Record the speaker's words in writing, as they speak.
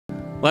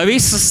Lai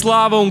visa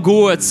slāva un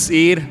gods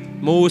ir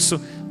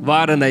mūsu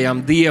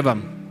varenajam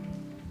Dievam.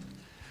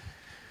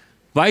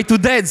 Vai tu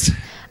dedz?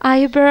 Are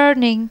you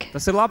burning?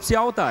 Tas ir labs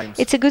jautājums.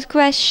 It's a good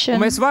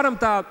question. Un mēs varam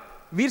tā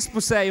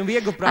virspusēji un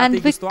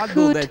vieglprātīgi uz to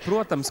atbildēt,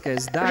 protams, ka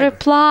es degu.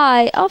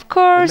 Reply, of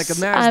course,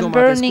 I'm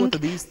burning,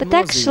 but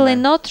actually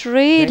not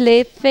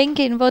really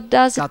thinking what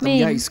does it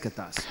mean,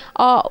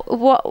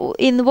 or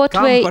in what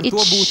way it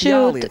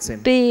should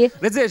be,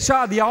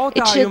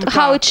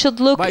 how it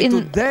should look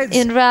in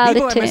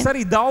reality.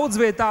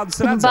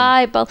 In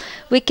Bible,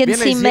 we can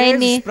see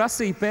many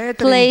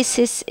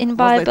places in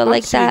Bible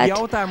like that.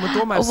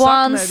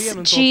 Once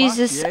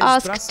Jesus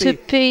asked to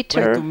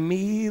Peter,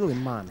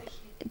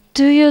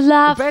 do you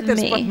love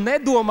me? And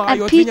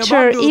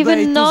Peter,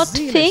 even not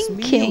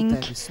thinking,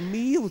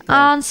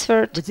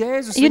 answered,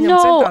 you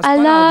know, I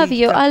love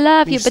you.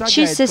 But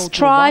Jesus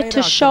tried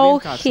to show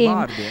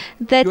him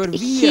that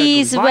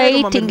he is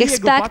waiting,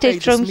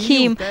 expected from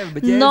him,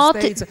 not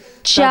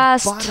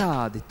just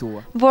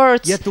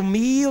words.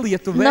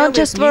 Not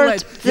just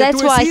words.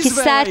 That's why he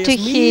said to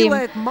him,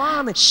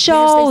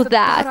 show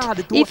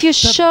that. If you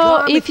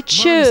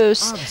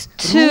choose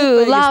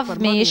to love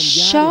me,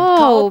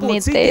 show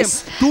me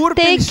this.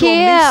 Take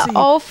care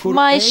of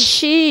my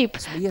sheep.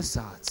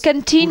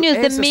 Continue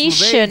the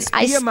mission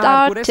I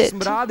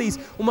started.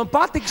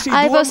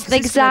 I was an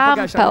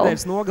example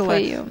for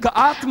you.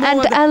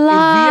 And I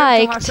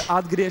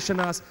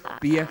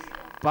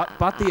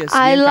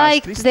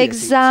liked the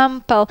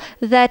example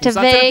that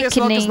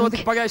awakening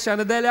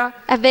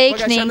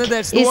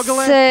is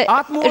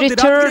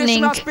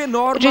returning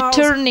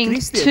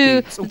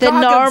to the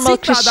normal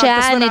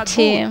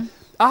Christianity.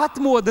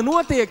 Atmoda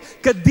notiek,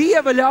 kad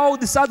Dieva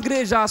ļaudis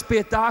atgriežas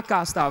pie tā,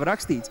 kā stāv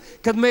rakstīts.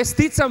 Kad mēs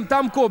ticam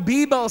tam, ko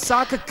Bībele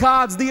saka,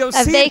 kāds Dievs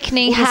ir,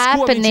 awakening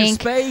happening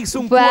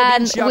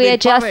when we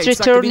are just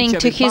returning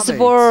to His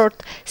Word.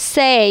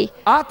 Say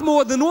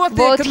atmoda notiek,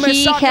 what kad mēs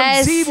He sākam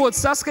has dzīvot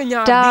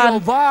saskaņā ar done. Dievu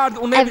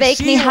vārdu un nevis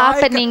Awakening šī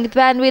happening laika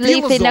when we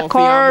live in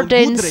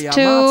accordance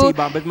to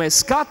bet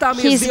mēs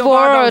skatāmies His Dieva vārdā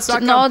un Word,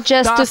 sakam, not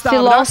just tā to stāv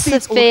philosophy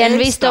rakstīts, and un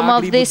es wisdom tā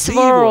of gribu this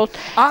dzīvot. world.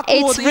 Atmoda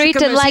It's ir, ka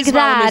written mēs like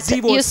that. izvēlamies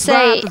dzīvot You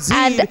say, svētu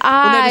dzīvi, and un I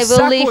nevis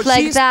will live sakot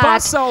like šīs that,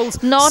 pasaules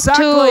not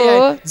seklajai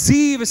to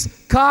dzīves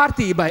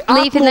kārtībai.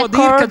 live in Atmoda ir,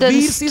 kad accordance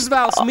vīrs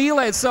izvēlas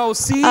mīlēt savu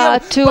sievu,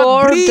 to pat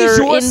order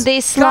brīžos, in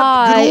this kad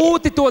life,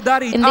 grūti to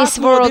darīt. in this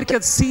Atmoda ir, world.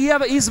 kad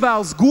sieva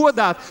izvēlas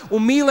godāt un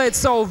mīlēt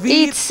savu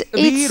It's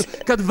vīru,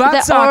 kad the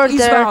vecāki order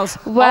izvēlas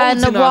when a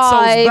audzināt savus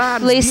wife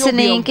bērnus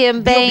listening and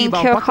obeying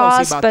dievbijām her paklausībā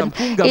husband. tam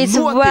kungam. It's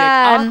Notiek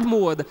when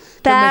atmoda,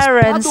 kad mēs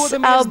parents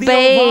padodamies Dieva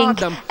obeying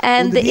vārdam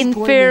and un in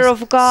fear rīkojamies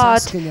of God.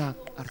 saskaņā ar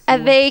to.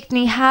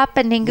 Awakening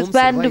happening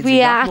when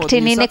we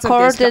acting in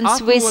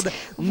accordance with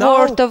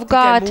Word of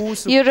God.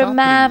 You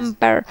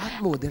remember,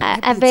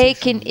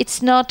 awakening,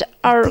 it's not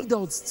our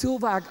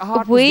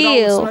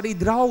will. Arī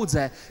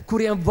draudzē,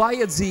 kuriem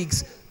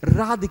vajadzīgs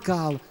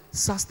radikāli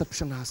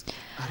sastapšanās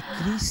ar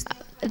Kristu.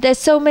 There's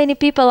so many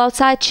people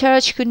outside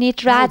church who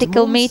need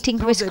radical meeting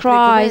with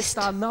Christ.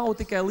 In the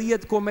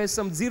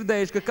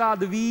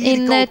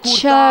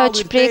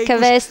church, Prieka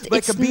Vests,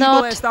 it's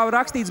not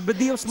something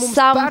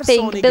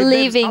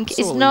believing,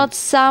 it's not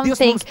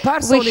something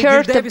we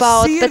heard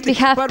about, but we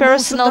have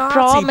personal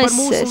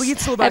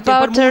promises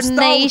about our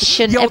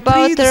nation,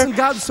 about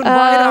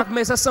our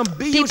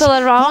people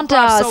around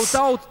us.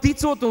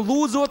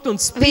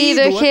 We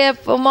were here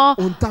for more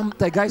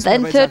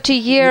than 30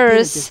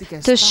 years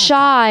to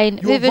shine.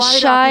 We were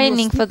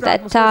shining for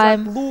that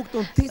time,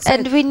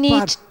 and we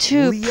need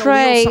to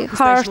pray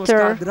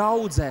harder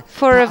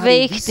for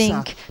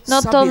awakening,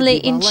 not only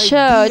in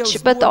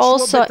church, but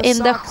also in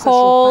the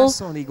whole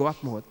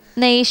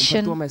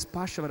nation.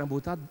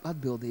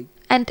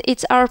 And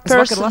it's our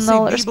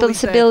personal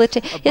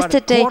responsibility.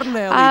 Yesterday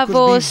I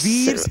was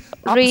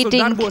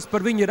reading about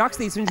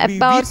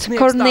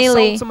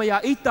Cornelius.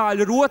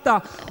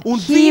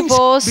 He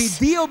was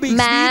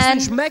man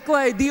in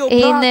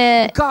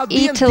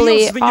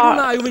Italy,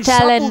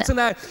 Italian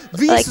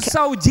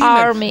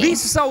army. He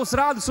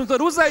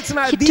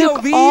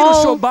took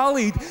all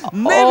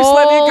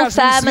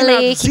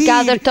family, he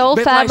gathered all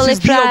family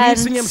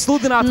friends,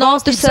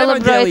 not to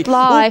celebrate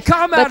life,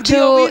 but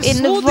to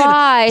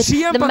invite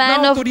the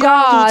man of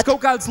God to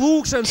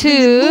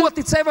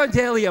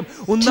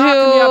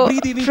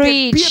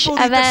preach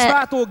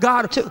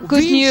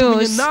good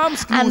news,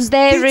 and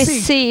they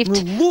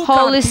received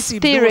Holy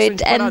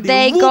Spirit and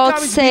they got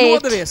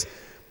saved.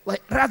 He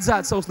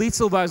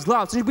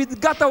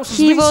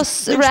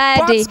was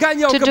ready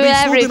to do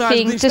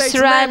everything, to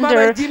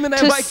surrender,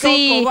 to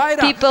see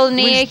people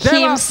near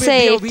him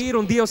saved. He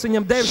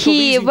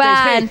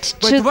went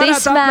to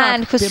this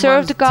man who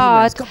served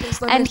God,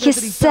 and he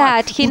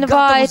said, he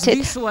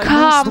invited,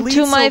 come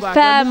to my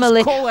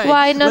family.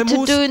 Why not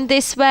to do in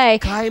this way?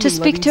 To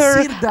speak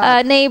to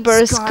our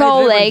neighbors,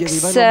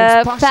 colleagues,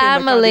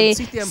 family,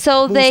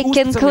 so they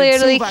can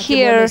clearly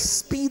hear.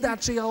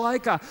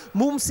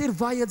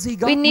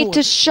 We need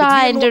to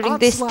shine during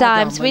these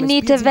times. We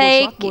need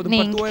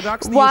awakening.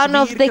 One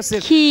of the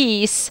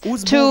keys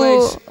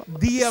to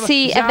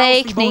see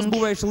awakening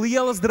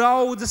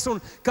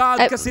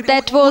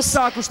that was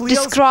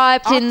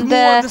described in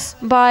the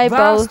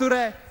Bible.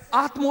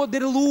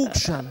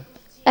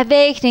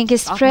 Awakening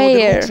is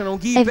prayer.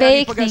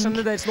 Awakening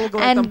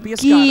and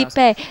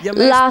gipe.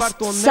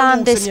 Last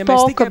Sunday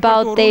spoke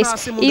about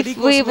this. If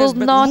we will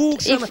not,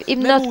 if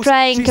not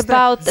praying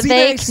about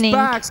awakening,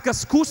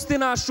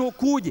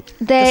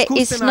 there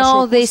is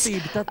no this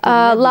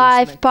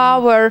life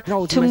power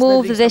to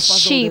move the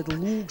ship.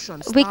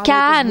 We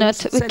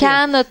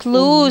cannot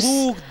lose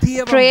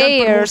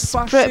prayers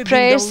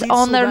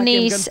on our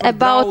knees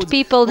about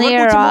people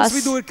near us.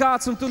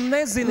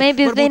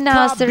 Maybe within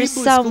us there is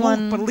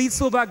someone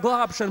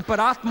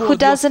who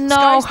doesn't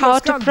know how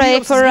to pray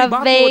for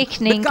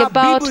awakening,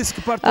 about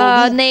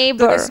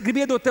neighbor,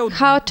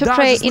 how to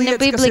pray in a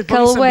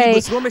biblical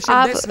way.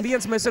 I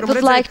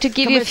would like to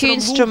give you a few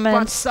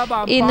instruments.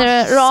 In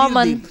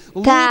Roman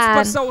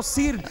 10,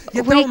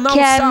 we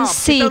can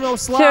see,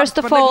 first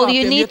of all,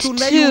 you need to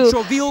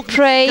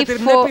pray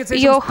for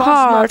your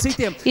heart.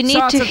 You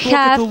need to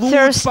have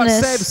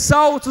thirstness,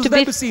 to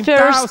be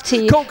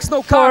thirsty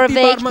for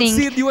awakening.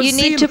 You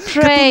need to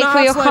pray for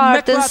your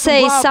heart and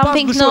say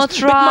something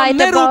not right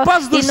about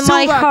in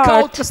my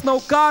heart.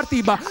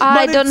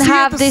 I don't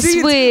have this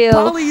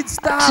will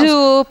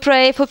to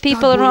pray for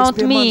people around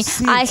me.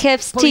 I have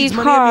stiff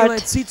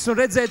heart.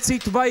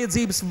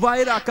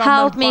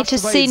 Help me to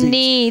see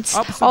needs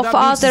of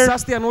other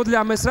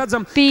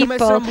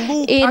people.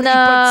 In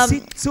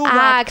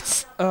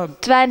Acts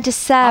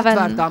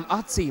 27,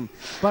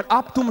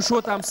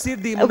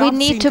 we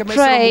need to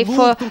pray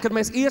for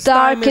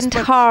darkened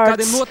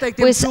hearts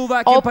with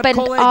opened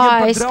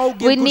eyes.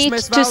 We need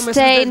to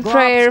stay in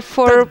prayer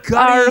for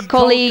our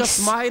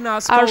colleagues,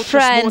 our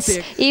friends.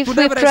 If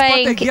we're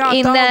praying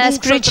in the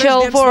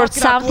spiritual world,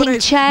 something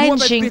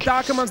changing.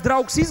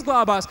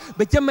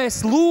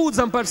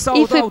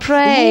 If we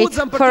pray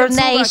for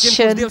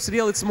nation,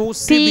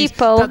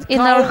 people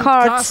in our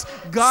hearts,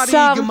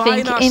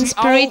 something in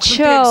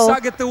spiritual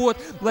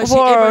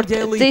world,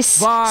 this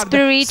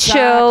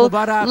spiritual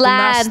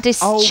land is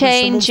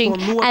changing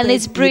and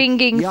is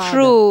bringing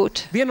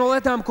fruit.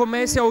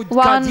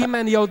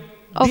 One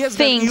of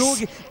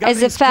things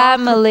as a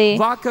family.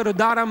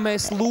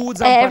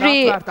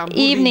 Every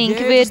evening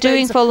we're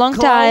doing for a long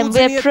time,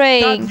 we're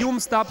praying.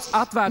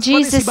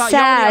 Jesus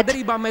said,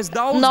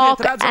 knock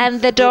and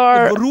the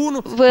door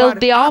will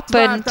be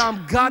opened.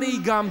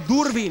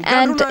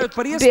 And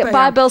the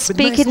Bible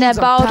speaking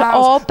about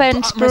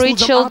open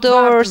spiritual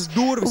doors.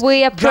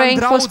 We are praying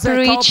for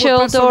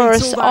spiritual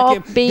doors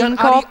being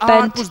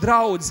opened.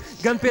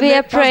 We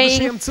are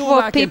praying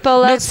for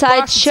people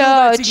outside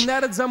church.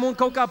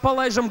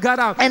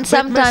 And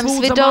sometimes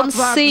we don't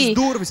see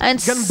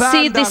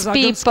these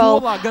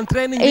people in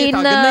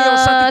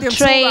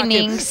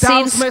trainings,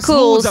 in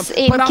schools,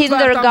 in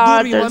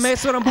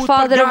kindergartens.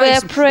 Father, we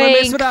are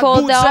praying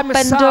for the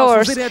open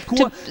doors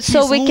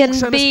so we can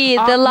be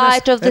the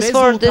light of this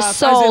world, the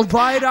salt.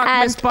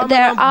 And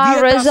there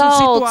are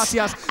results.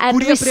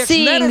 And we're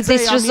seeing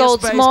these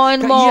results more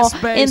and more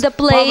in the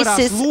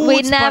places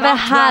we never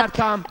had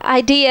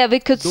idea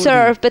we could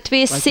serve, but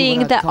we're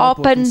seeing the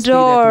open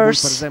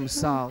doors.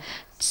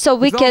 So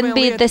we can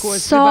be the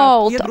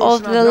salt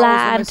of the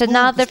land.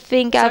 Another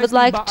thing I would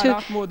like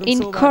to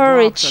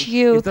encourage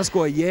you to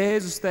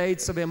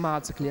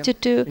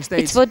do,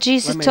 it's what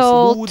Jesus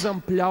told.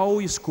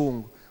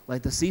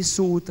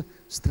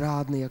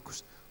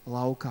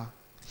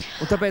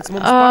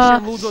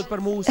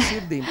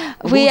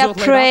 We are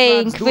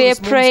praying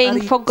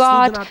for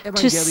God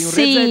to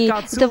see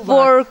the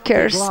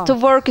workers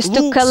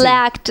to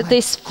collect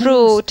this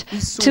fruit,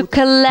 to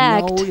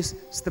collect.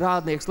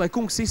 Lai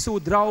kungs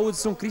izsūta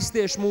draudzes un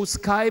kristieši mūsu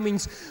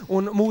kaimiņus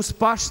un mūsu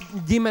pašu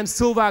ģimenes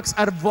cilvēkus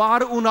ar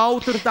varu un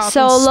autoritāti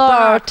un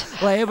spēku,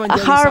 lai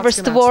evaņģēlijas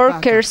harvest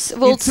workers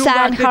will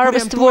send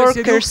harvest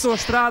workers.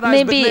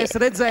 Maybe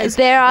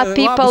there are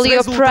people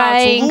you're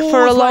praying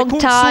for a long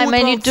time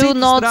and you do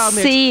not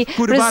see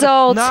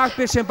results.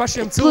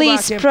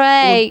 Please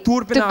pray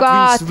to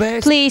God.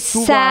 Please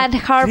send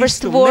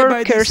harvest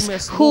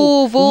workers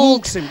who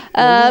will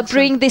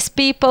bring these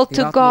people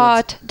to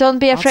God. Don't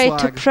be afraid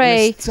to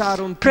pray.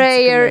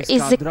 Prayer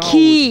is the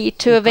key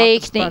to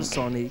awakening.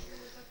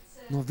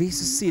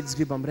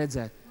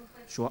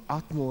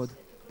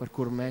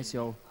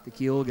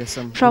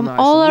 From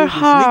all our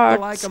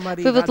hearts,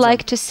 we would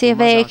like to see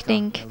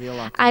awakening,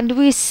 and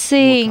we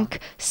sing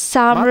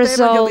some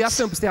results.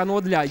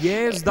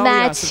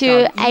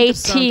 Matthew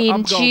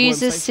 18,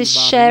 Jesus is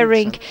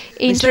sharing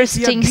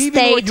interesting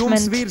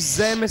statement.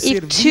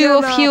 If two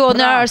of you on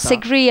earth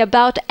agree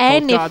about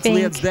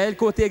anything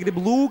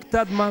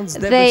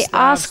they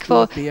ask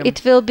for,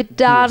 it will be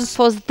done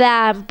for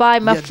them by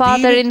my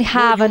Father in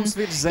heaven.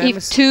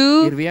 If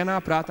two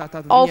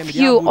of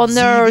you on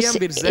earth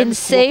in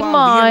same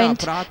mind mind.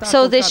 So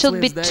there should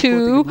be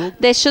two.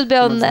 They should be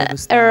on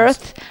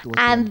earth,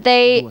 and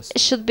they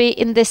should be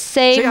in the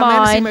same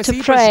mind to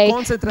pray.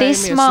 This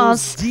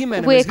month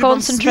we're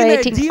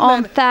concentrating on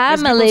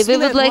family. We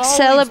would like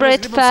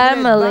celebrate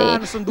family,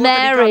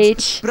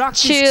 marriage,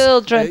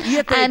 children,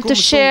 and to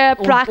share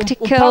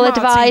practical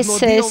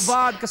advices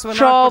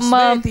from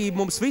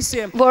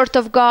Word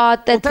of God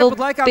that will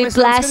be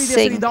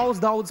blessing.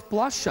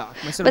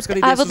 But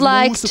I would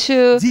like to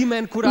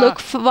look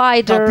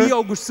wider.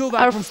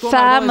 Our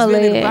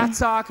family.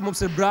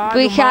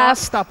 We have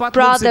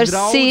brothers,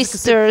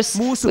 sisters.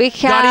 We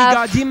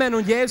have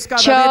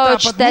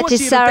church that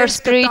is our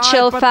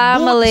spiritual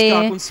family.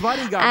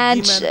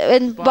 And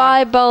in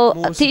Bible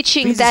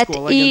teaching that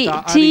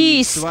it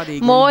is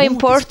more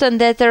important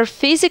than our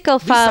physical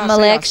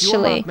family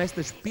actually.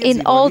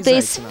 In all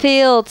these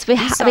fields we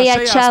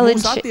are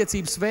challenged.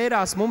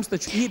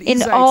 In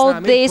all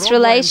these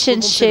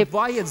relationship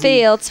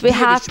fields we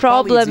have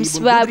problems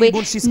where we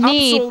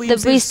need the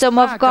wisdom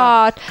of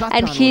God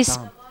and His.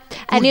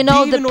 And you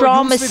know, the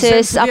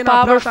promises are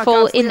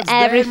powerful in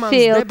every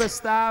field.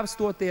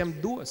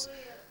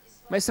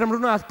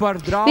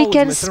 We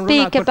can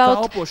speak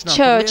about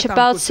church,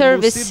 about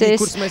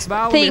services,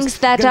 things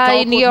that are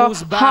in your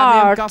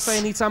heart,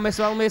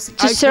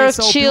 to serve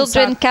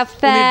children,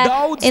 cafe,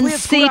 in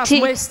city,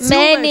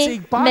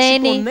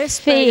 many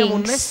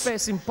things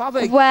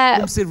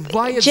where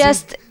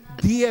just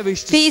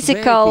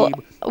physical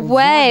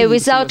way,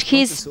 without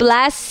His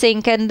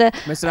blessing and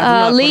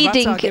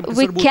leading,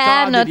 we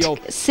cannot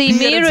see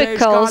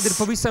miracles.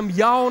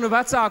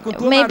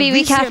 Maybe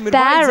we have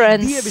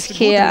parents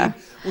here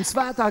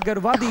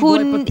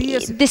who,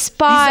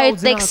 despite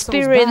the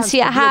experience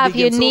you have,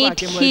 you need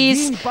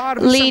His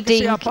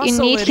leading,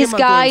 you need His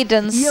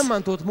guidance.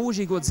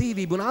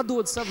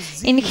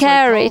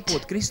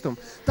 Inherit.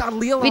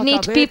 We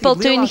need people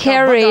to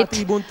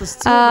inherit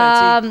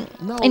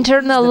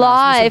eternal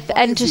life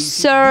and to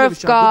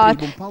serve God.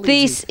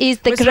 This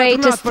is the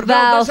greatest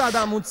wealth.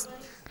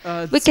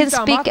 We can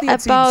speak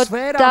about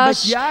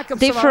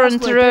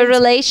different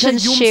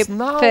relationship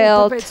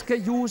fields.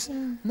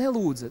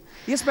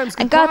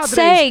 And God's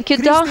saying you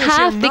don't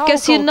have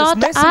because you're not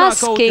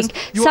asking.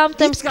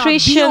 Sometimes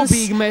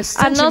Christians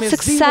are not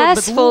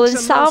successful in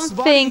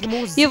something.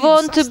 You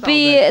want to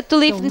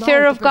live in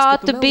fear of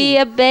God, to be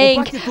a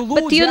bank,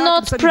 but you're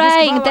not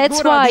praying.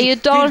 That's why you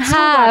don't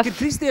have.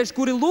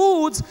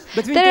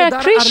 There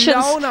are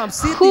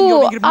Christians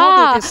who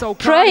are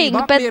praying,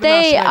 but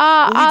they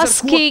are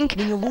asking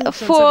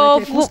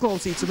for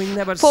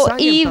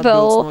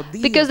evil,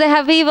 because they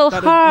have evil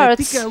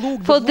hearts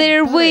for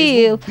their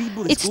will.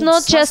 It's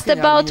not just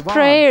about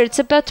prayer, it's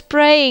about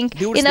praying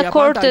in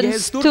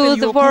accordance to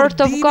the Word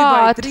of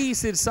God.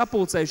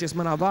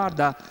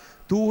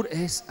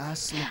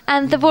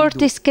 And the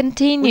word is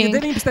continuing,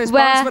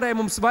 where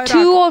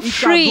 2 or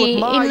 3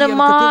 in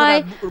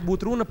my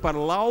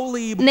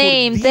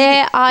name,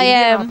 there I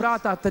am.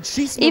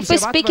 If we're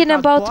speaking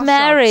about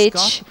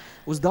marriage,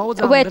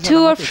 where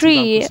 2 or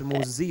 3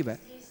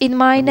 in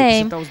my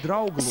name,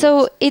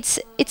 so it's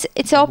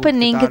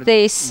opening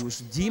this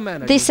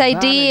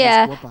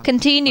idea,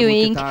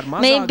 continuing.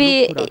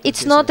 Maybe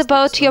it's not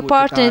about your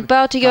partner,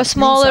 about your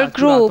smaller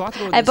group,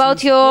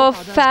 about your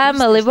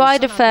family,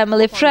 wider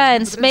family,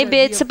 friends. Maybe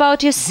it's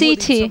about your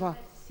city.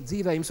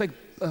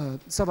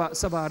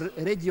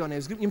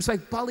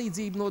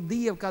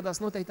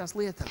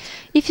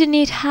 If you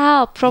need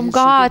help from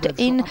God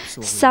in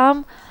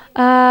some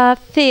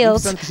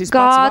fields,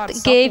 God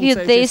gave you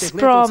this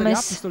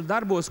promise,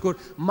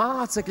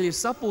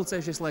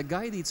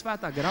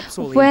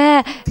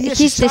 where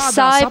His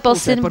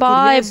disciples in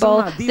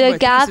Bible, they're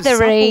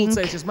gathering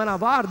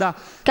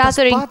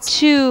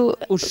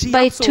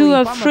by 2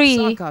 or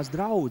 3.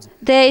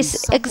 There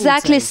is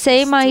exactly the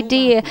same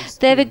idea.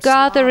 They were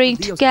gathering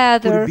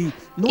together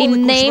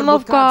in name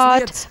of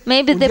God.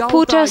 Maybe they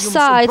put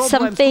aside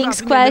some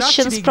things,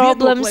 questions,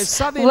 problems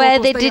where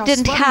they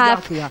didn't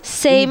have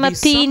same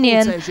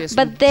opinion,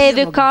 but they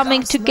were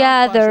coming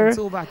together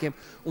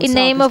in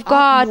name of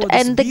God,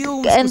 and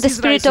the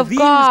Spirit of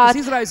God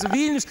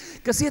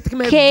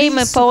came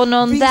upon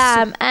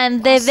them,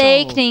 and the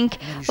awakening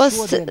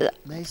has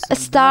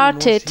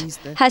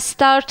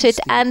started,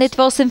 and it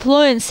was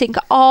influencing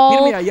the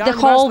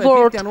whole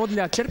world.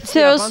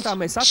 First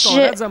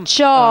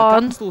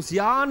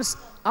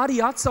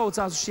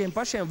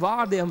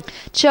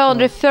John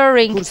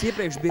referring, 1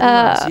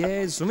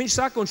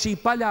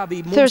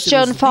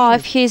 John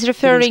 5, he's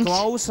referring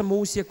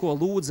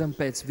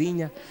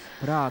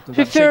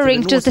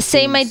to the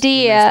same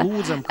idea.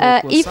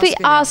 If we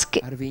ask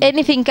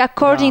anything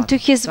according to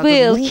His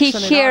will, He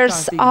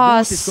hears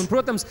us.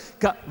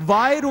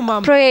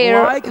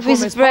 Prayer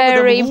is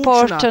very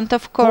important,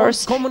 of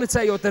course.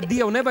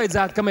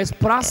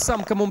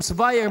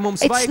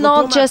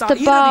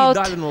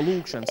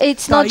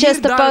 It's not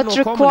just about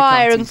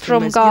requiring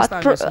from God,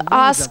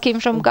 asking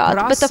from God,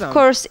 but of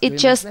course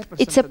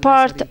it's a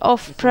part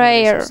of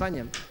prayer.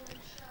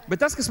 Bet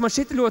tas, kas man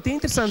šķiet ļoti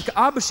interesanti, ka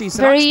abas šīs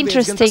very raksturvietas, gan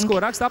tas, interesting. ko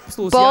raksta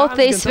apostols Both Jānis,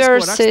 these gan tas,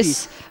 ko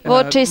verses,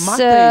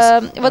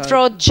 rakstīja, what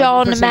wrote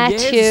John par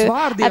Matthew Jēzus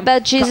vārdiem,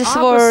 about Jesus' ka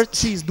abas words,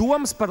 šīs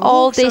domas par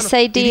all lūgšanu these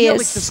ir ideas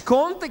ieliktas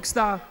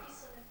kontekstā,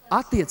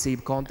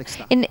 attiecību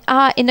kontekstā. in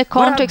a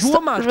context,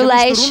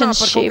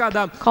 relationship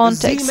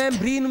context.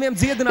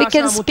 We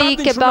can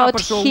speak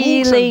about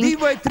healing,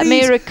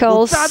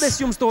 miracles,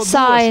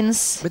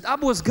 signs.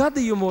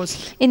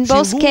 In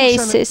both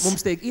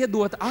cases,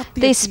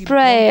 this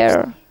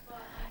prayer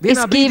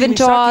is given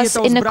to us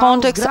in the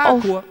context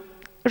of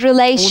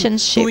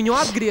relationship.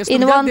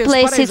 In one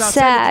place it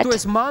said,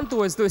 if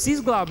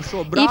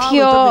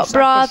your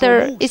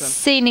brother is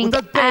sinning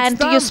and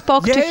you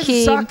spoke to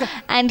him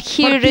and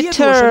he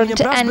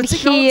returned and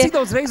he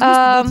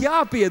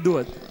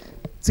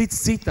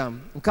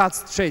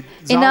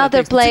in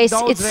other place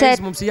it said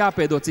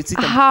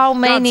how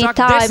many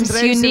times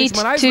you need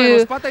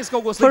to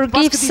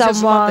forgive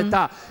someone.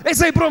 And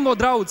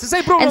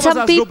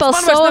some people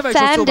so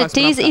offended so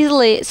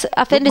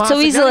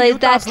easily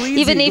that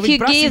even if you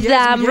give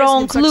them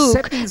wrong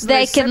look,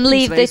 they can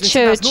leave the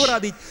church.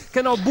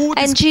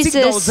 And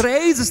Jesus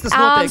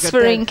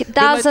answering,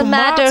 doesn't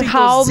matter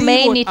how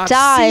many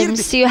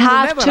times you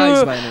have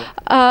to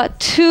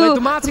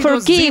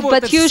forgive,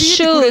 but you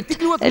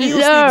should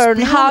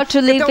learn how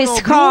to live with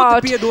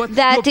heart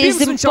that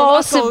is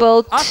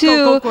impossible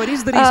to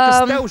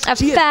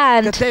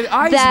offend,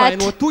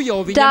 that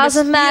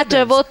doesn't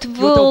matter what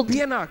will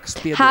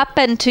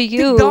happen to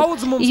you.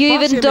 You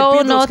even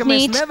do not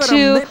need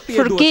to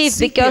forgive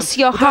because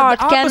your heart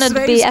cannot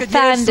be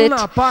offended.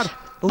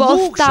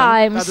 Both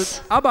times,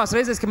 both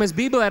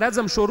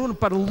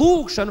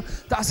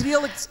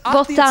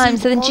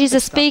times when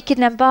Jesus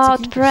speaking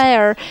about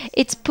prayer,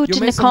 it's put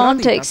in a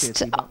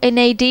context, an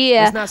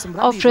idea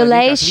of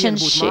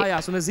relationship.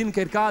 Yes,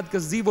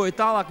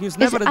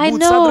 I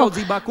know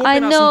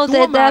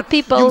that there are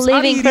people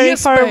living very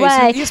far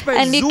away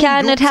and you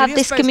cannot have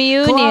this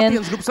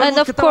communion. And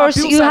of course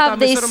you have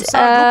this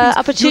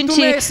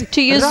opportunity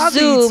to use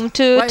Zoom,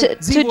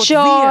 to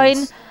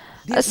join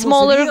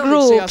smaller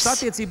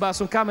groups.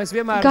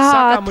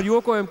 God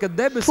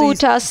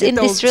put us in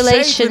this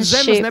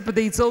relationship.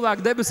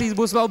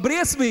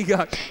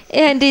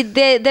 And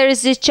there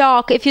is a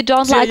joke, if you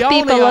don't like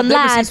people on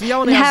land,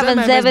 in heaven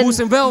there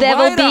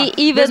will be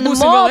even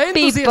more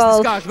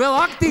people.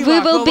 We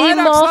will be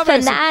more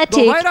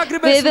fanatic,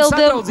 we will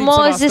be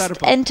more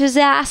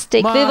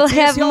enthusiastic, we will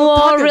have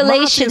more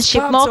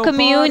relationship, more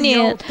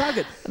communion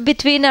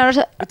between us.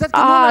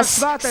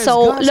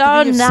 So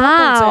learn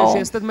now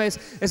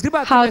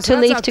how to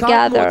live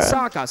together.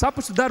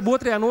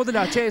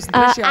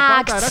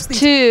 Acts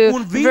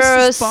 2,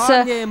 verse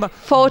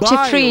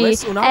 43,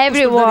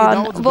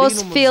 everyone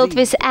was filled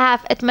with awe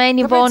at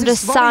many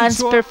wondrous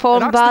signs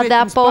performed by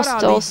the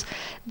apostles.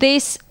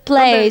 This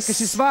place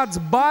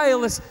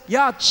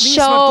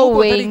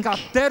showing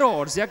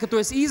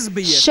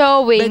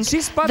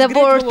the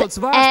word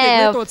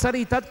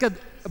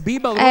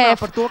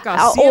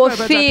or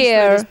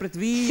fear.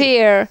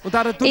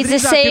 It's the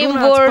same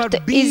word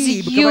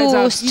is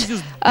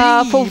used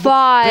for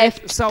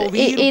wife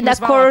in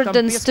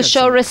accordance to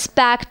show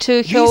respect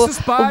to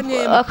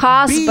her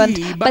husband,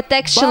 but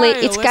actually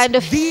it's kind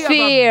of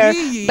fear,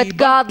 but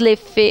godly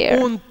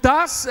fear.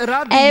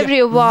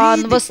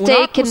 Everyone was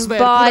taken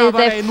by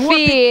the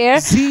fear,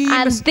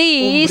 and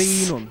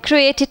this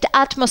created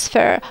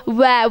atmosphere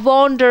where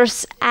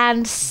wonders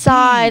and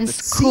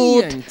signs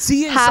could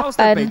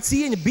happen.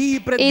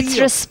 It's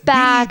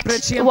respect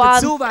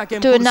one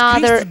to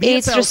another,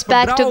 it's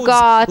respect to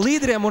God,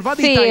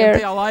 fear.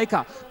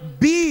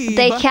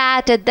 They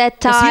had at that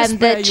time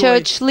the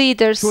church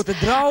leaders,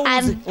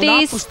 and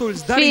this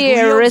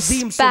fear,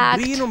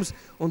 respect,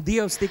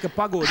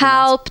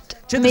 helped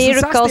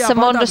miracles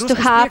and wonders to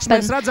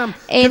happen.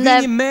 In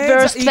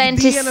verse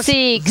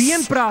 26,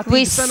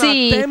 we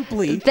see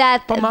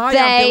that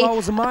they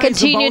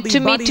continued to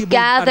meet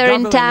together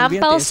in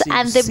temples,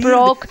 and they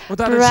broke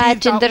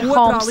bread in their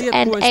homes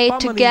and ate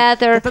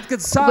together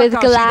with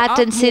glad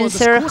and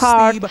sincere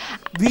heart.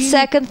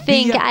 Second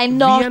thing I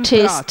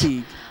noticed,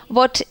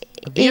 what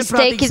is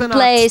taking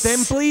place,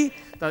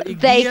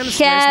 they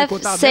have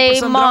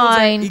same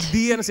mind.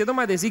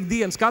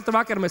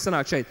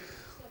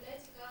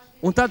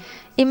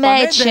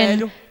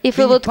 Imagine if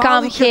we would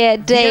come here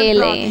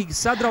daily,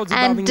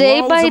 and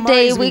day by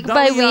day, week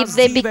by week,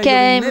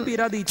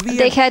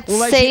 they had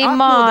same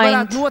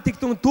mind.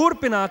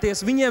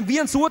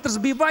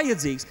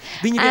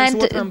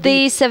 And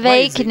this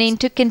awakening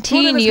to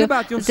continue,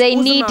 they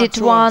needed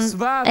one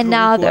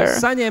another.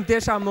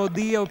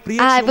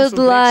 I would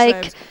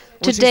like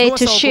today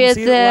to share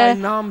the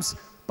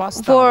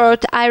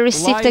word I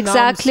received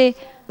exactly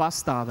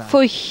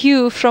for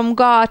you from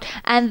God,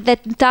 and the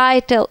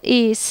title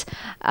is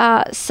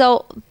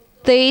so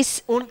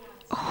this home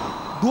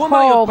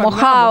or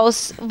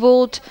house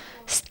would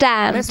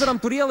stand.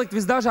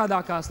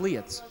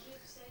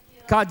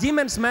 Kā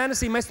ģimenes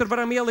mēnesī mēs tur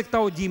varam ielikt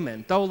tavu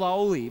ģimeni, tavu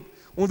laulību.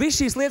 Un viss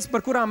šīs lietas, par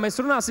kurām mēs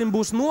runāsim,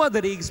 būs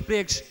noderīgas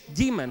priekš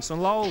ģimenes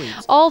un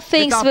laulības. All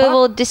things we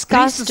will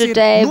discuss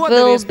today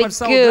will be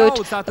good,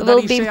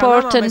 will be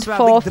important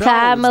for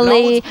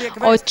family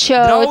or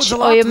church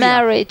or your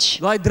marriage.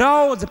 Lai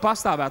draudze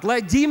pastāvētu,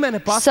 lai ģimene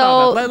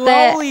pastāvētu, lai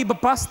laulība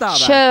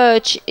pastāvētu.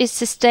 Church is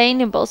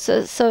sustainable,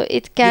 so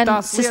it can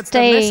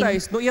sustain.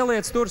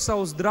 Ieliec tur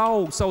savu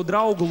draugu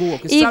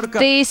loku. If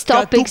these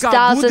topics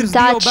doesn't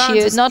touch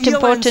you, not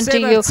important to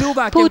you,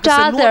 put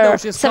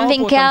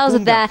something else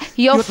there.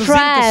 Your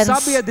friends,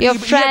 your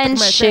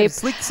friendship,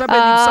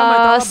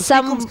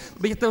 some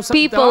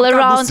people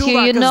around you,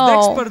 you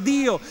know.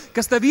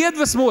 Kas tev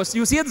iedvesmos,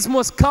 jūs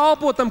iedvesmos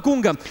kalpotam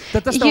kungam,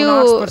 tad tas tev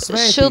nāks par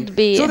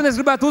svētību. Šodien es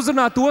gribētu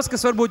uzrunāt tos,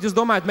 kas varbūt jūs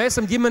domājat, mēs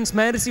esam ģimenes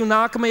mēnesī un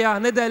nākamajā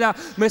nedēļā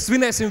mēs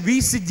svinēsim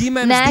visi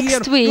ģimenes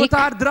dienu, jo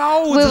tā ir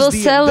draudzes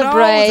diena,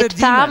 draudze ir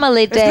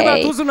ģimene. Es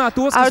gribētu uzrunāt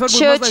tos, kas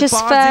varbūt mazliet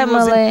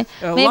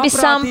pārdzīvo, maybe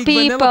some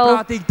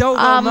people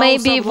are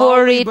maybe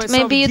worried,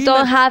 maybe you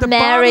don't have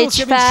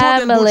marriage, family.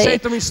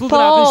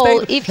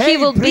 Paul, if he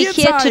will be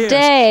here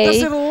today,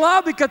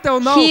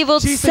 he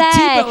will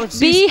say,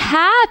 be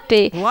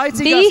happy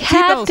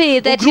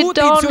that you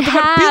don't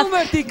have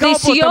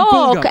this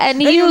yoke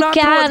and you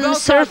can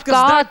serve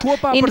God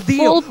in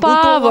full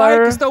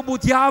power.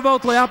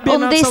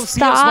 On this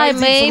time,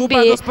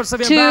 maybe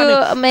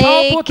to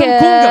make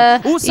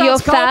your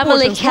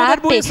family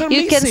happy,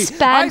 you can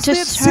spend to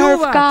serve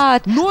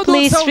God.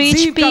 Please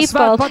reach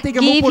people,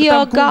 give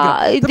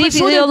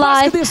your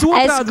life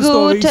as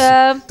good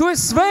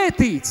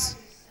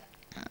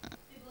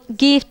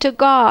give to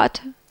God,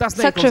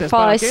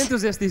 sacrifice.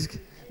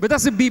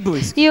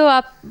 You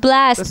are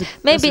blessed.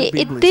 Maybe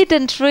it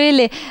didn't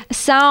really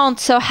sound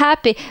so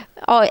happy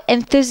or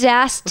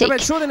enthusiastic,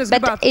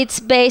 but it's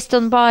based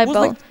on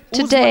Bible.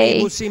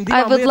 Today,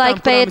 I would like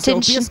to pay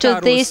attention to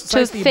these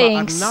two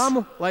things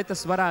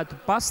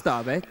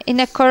in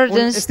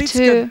accordance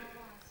to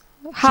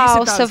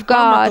house of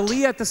God.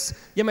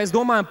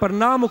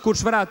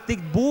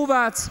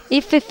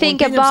 If we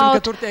think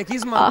about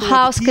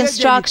house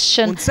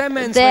construction,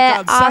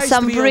 there are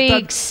some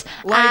bricks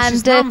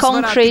and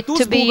concrete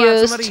to be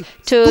used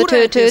to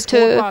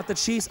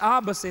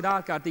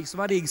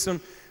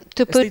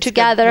put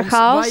together a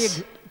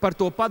house.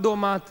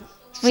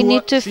 We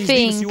need to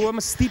think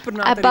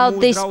about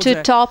these two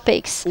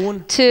topics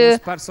to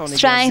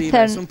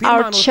strengthen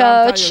our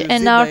church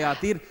and our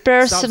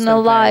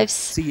personal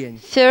lives.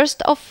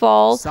 First of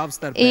all,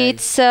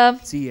 it's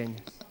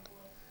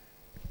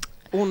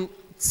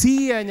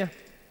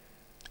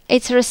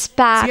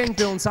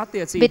respect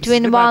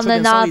between one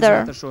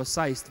another.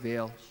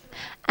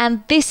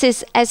 And this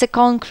is as a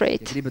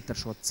concrete.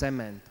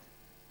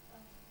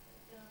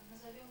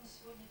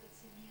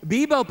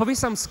 Bībele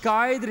pavisam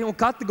skaidri un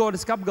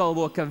kategoriski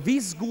apgalvo, ka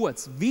viss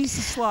gods, visa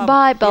slava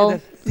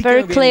Bible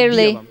very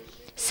clearly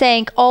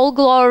saying all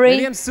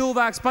glory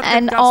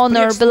and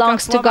honor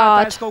belongs to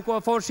God.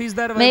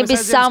 Maybe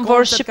some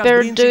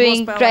worshiper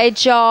doing great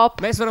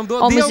job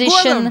or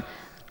musician,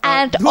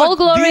 and all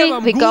glory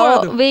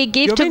we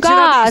give to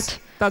God.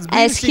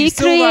 As He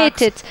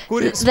created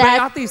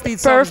that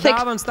perfect,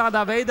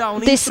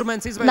 this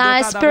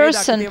nice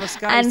person,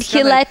 and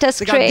He let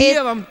us create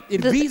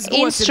the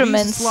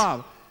instruments.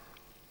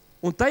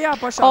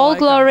 All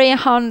glory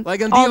and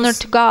honor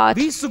to God.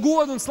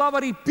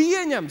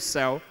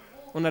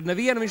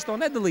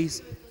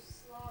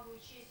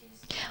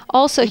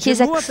 Also,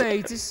 He's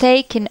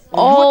taken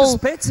all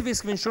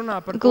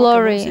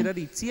glory.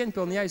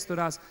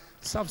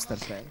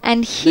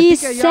 And He's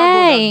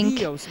saying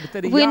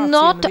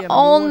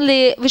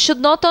we should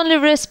not only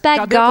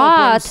respect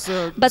God,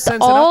 but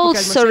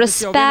also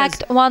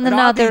respect one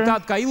another.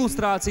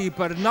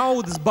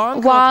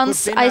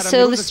 Once I saw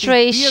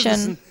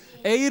illustration.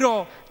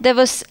 There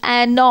was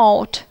a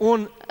note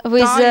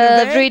with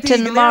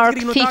written mark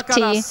 50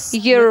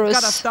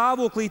 euros.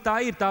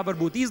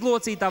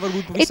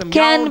 It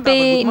can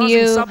be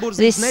new,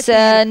 this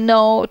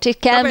note,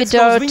 it can be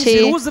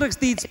dirty,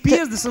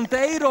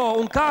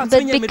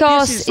 but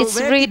because it's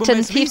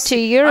written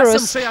 50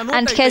 euros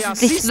and has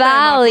this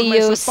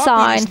value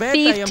sign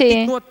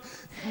 50,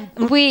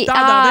 we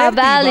are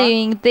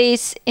valuing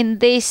this in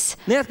this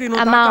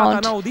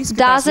amount.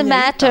 Doesn't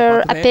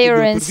matter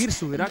appearance.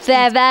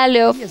 The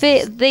value of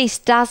this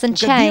doesn't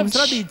change.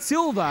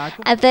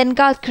 And then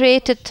God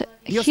created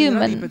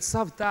human.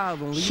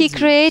 He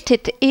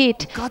created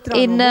it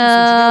in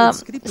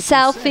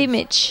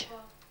self-image.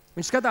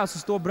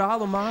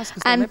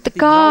 And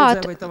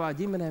God,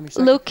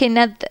 looking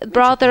at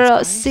brother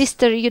or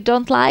sister you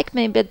don't like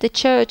maybe at the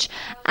church,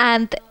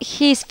 and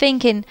He's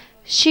thinking,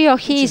 she or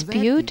he is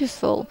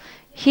beautiful,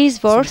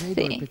 he's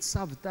worthy.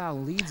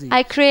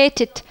 I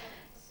created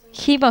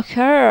him or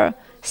her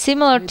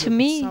similar to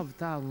me.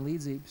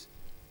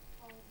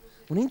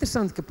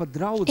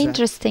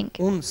 Interesting.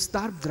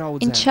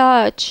 In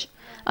church,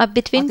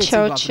 between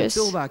churches,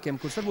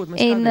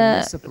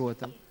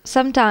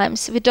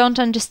 sometimes we don't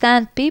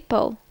understand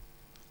people.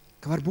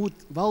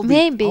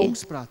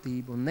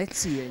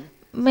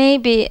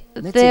 Maybe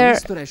they're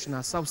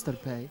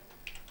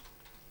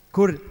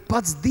kur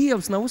pats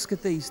Dievs nav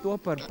uzskatījis to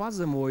par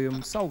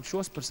pazemojumu, saukt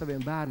šos par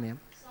saviem bērniem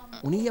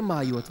un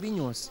iemājot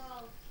viņos.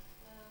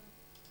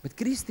 Bet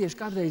kristieši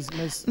kādreiz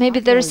mēs maybe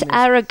there is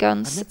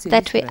arrogance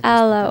that we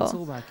allow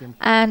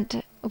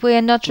and we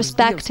are not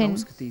respecting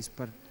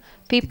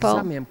people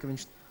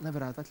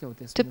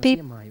to be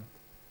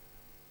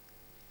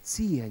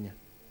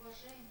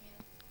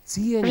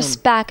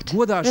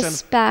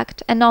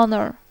respect and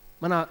honor.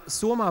 Manā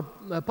somā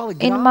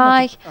palika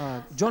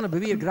grāmata, Džona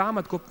Bevīra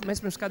grāmata, ko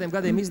mēs pirms kādiem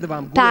gadiem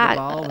izdevām goda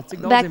balvu. Cik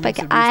daudziem mums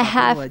ir bijis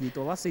privilēģija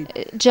to lasīt.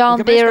 John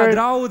Bevīra kā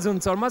draudz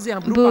un caur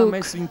mazajām grupām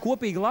mēs viņu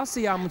kopīgi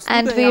lasījām un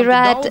and we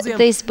read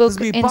this book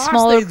in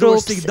smaller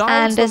groups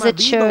and as a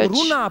church.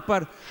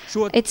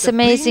 It's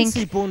amazing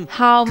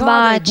how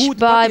much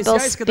Bible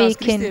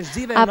speaking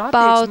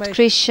about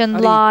Christian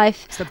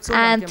life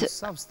and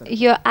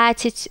your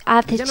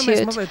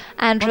attitude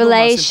and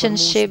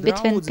relationship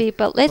between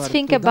people. Let's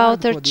think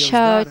about our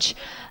church,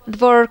 the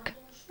work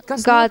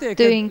God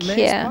doing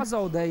here.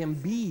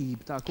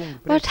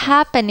 What's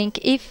happening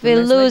if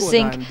we're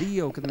losing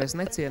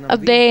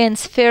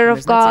obedience, fear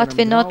of God,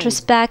 we're not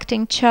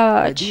respecting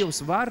church?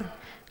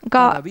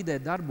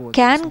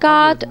 Can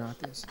God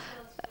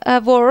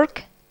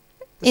work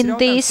in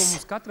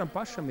these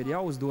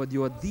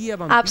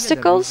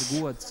obstacles?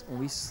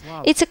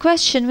 It's a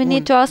question we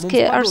need to ask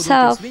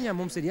ourselves.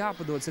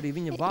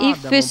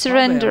 If we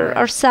surrender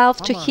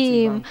ourselves to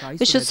Him,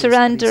 we should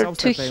surrender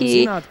to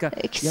His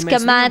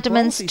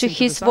commandments, to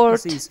His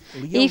word.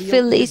 If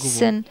we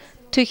listen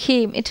to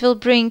Him, it will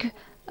bring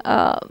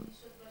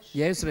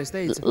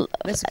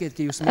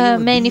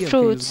many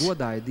fruits.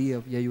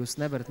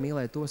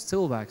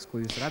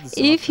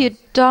 If you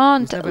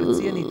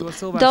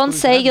don't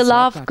say you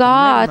love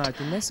God,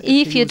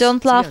 if you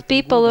don't love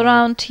people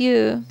around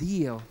you,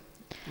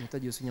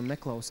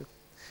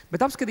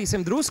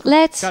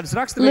 let's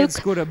look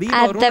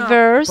at the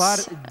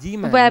verse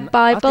where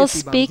Bible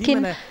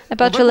speaking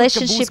about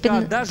relationship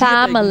in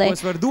family,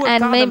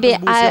 and maybe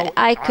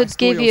I could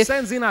give you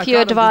a few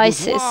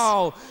advices.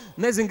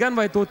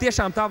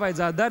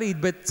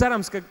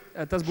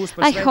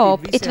 I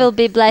hope it will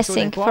be a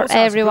blessing for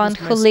everyone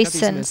who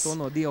listens.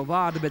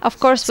 Of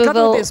course, we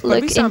will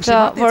look into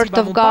the Word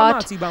of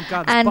God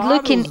and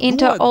looking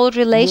into all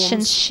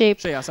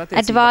relationship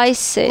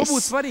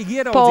advices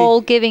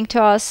Paul giving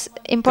to us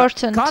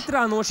important.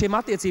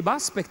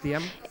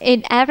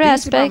 In every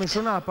aspect,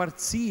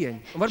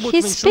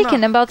 he's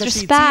speaking about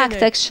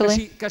respect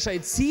actually.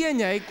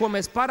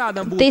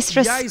 This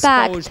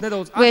respect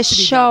we're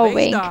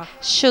showing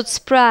should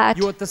spread.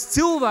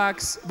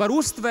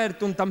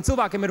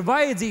 Cilvēkam ir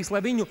vajadzīgs,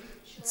 lai viņu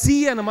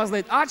ciena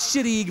mazliet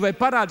atšķirīgi vai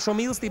parāda šo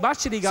mīlestību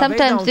atšķirīgā veidā.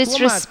 Sometimes this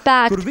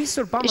respect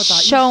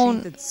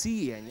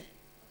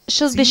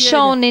should be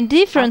shown in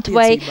different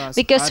way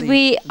because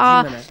we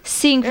are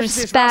seeing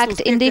respect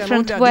in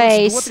different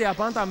ways.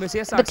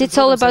 But it's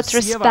all about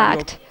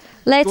respect.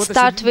 Let's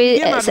start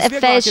with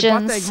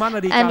Ephesians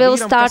and we'll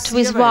start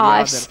with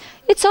wives.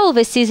 It's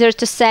always easier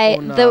to say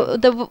in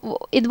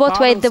what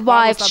way the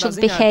wife should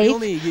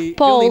behave.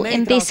 Paul,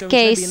 in this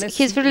case,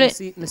 he's really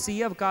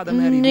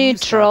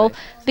neutral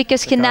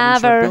because he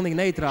never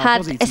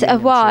had a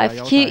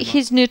wife.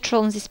 He's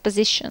neutral in this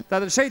position.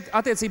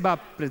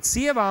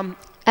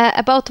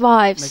 About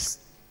wives.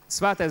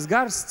 Svētais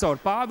gars caur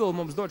Pāvilu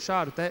mums dod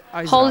šādu te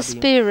Holy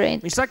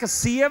Spirit Viņš saka,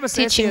 sievas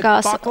teaching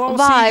us,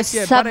 wives,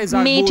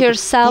 submit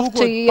yourself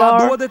to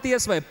your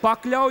vai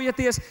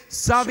pakļaujieties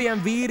saviem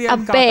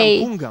vīriem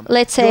kungam.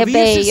 Let's say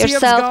obey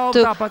yourself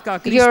to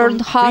your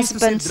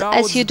husbands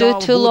as you do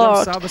to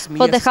Lord.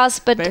 For the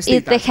husband is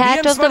the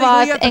head of the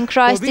wife and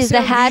Christ is the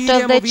head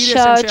of the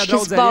church,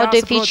 his body,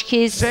 of which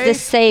he is the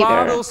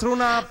Savior.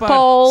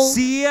 Paul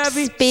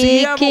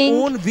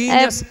speaking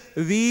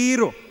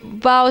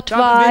about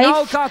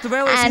wife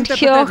and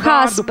her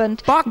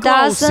husband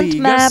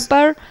doesn't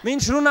matter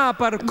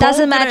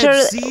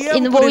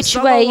in which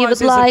way you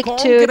would like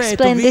to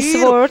explain this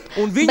word,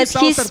 but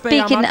he's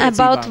speaking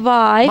about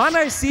wife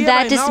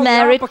that is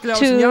married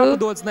to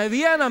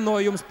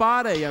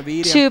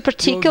a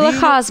particular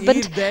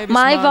husband.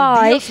 My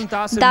wife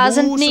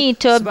doesn't need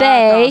to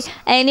obey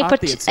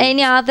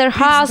any other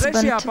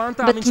husband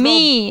but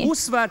me,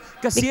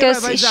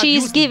 because she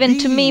is given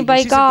to me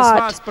by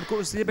God.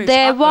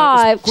 Their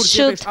wife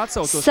should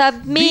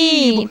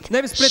submit,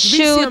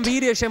 should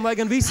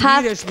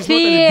have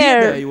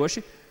fear.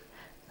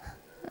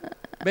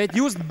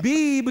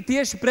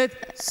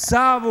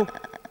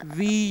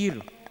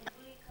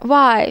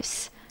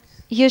 Wives,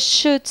 you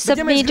should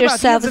submit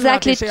yourself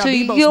exactly to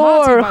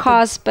your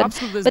husband.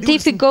 But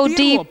if you go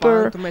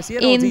deeper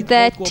in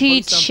the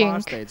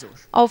teaching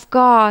of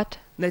God,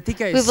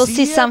 we will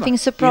see something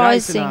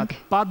surprising.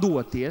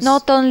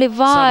 Not only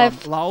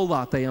wife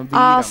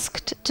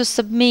asked to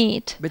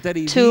submit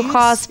to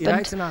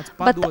husband,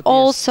 but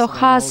also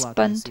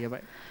husband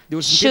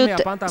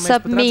should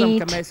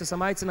submit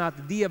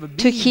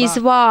to his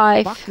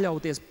wife.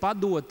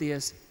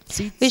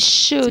 We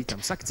should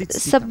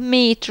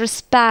submit,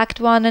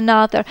 respect one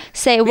another,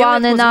 say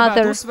one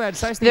another.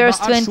 Verse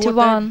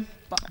 21.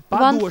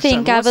 one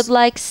thing I would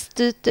like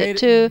to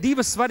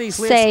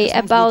say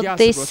about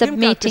this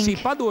submitting.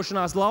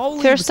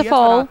 First of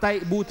all,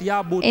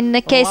 in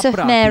the case of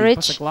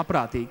marriage,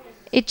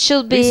 it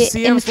should be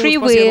in free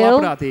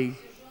will.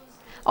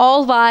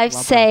 All wives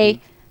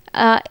say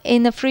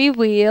in a free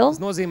will.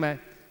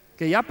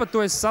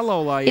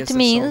 It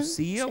means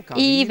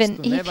even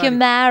if you're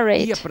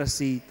married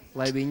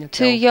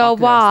to your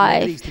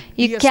wife,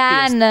 you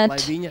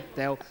cannot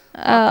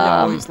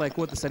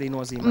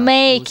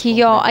make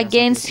your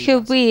against her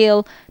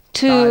will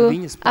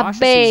to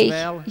obey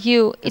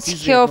you.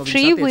 It's her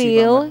free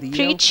will,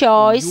 free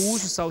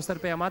choice.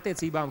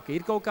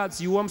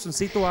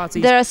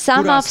 There are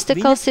some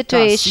obstacle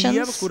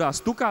situations.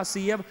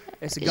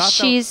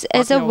 She's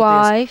as a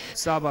wife,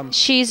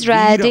 she's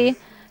ready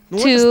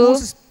to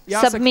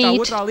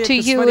submit to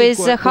you as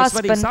a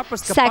husband.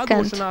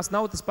 Second,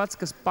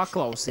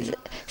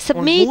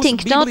 submitting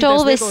not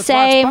always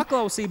same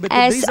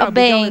as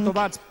obeying.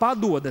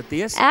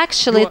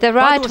 Actually, the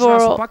right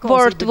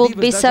word would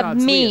be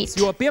submit,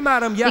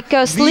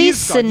 because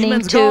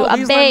listening to,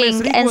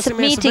 obeying and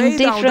submitting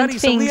different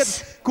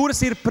things.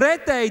 Kuras ir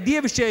pretēji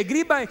dievišķajai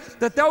gribai,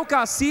 tad tev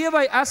kā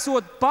sievai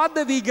esot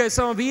padevīgai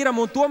savam vīram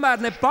un tomēr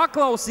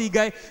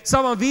nepaklausīgai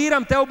savam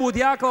vīram, tev būtu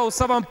jāklaus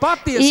savam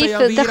patiesajam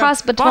vīram. If the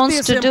husband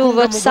wants to do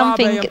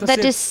something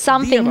that is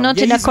something not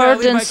in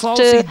accordance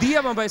to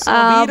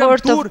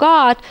word of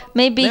God,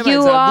 maybe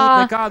you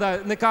are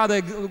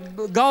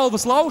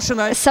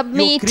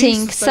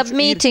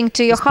submitting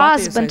to your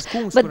husband,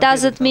 but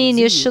doesn't mean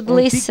you should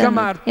listen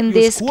in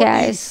this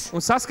case.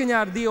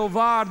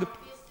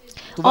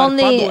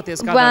 Only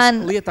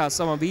when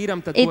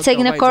it's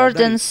in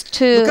accordance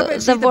to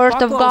the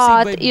word of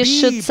God, you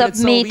should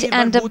submit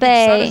and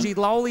obey.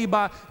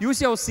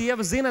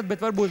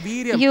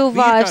 You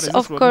wives,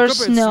 of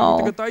course,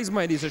 know,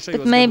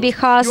 but maybe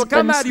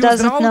husbands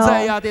doesn't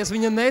know.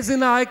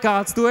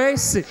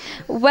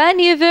 When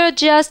you were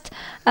just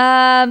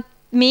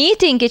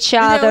meeting each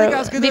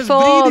other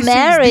before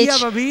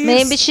marriage,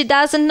 maybe she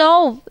doesn't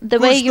know the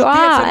way you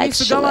are,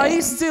 actually.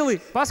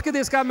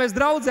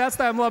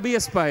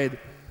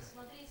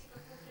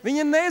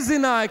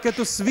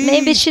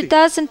 Maybe she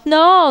doesn't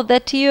know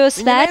that you're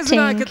sweating.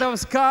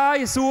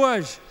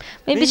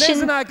 Maybe she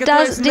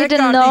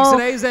didn't know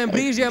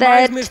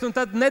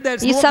that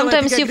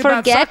sometimes you're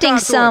forgetting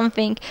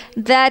something,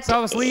 that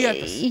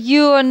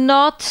you are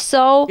not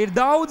so... There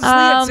are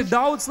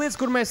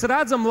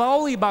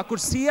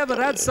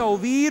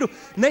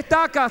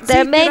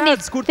many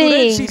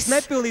things,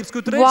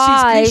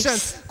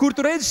 wives,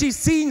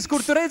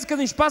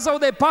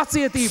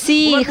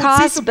 see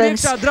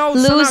husbands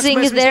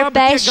losing their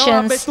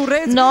patience,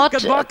 not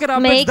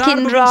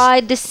making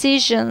right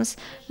decisions.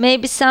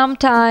 Maybe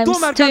sometimes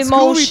too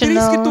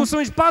emotional,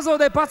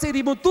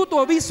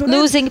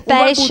 losing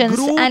patience,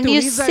 and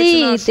you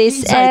see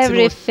this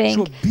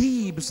everything.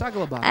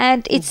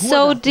 And it's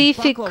so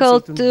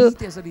difficult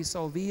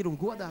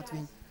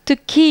to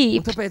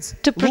keep,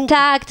 to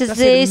protect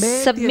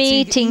this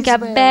submitting,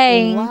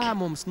 obeying.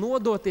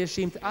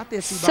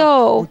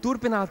 So,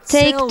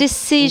 take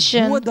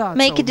decision,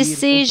 make a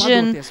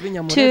decision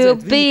to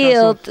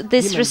build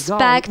this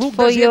respect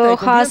for your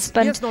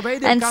husband.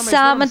 And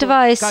some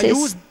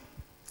advices.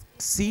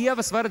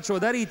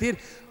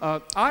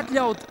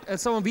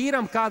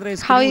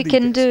 How you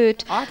can do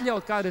it.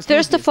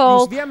 First of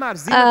all,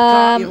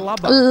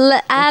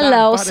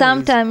 allow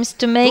sometimes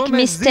to make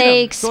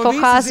mistakes for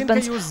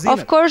husbands.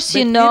 Of course,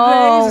 you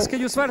know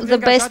the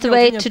best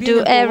way to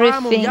do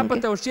everything.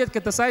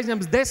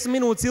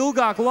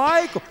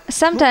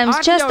 Sometimes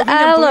just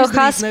allow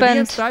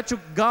husband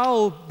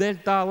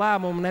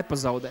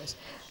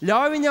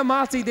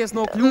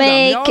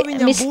make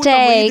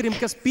mistake,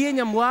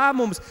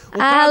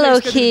 allow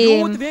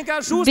him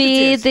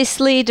be this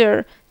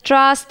leader,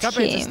 trust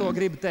him.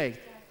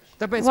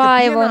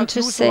 Why I want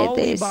to say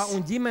this?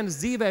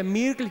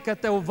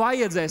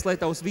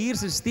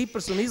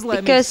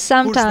 Because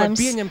sometimes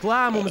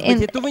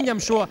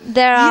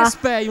there are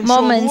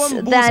moments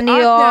when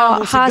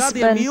your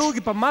husband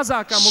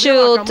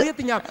should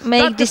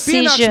make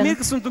decision,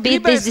 be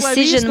this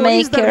decision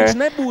maker,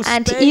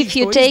 and if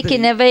you take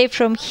away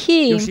from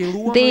him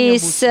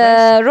this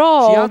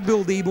role,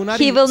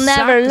 he will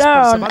never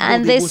learn,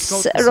 and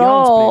this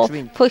role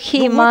for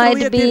him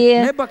might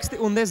be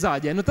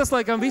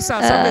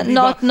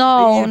not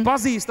known.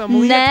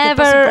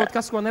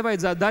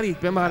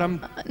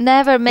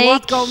 Never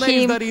make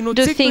him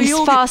do things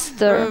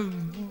faster.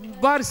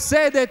 Vari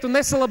sēdēt un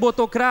nesalabot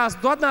to krāsu.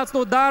 Tu atnāc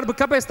no darba,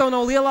 kāpēc tev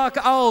nav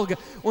lielāka alga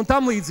un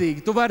tam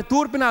līdzīgi. Tu vari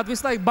turpināt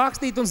visu laiku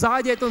bakstīt un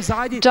zāģēt un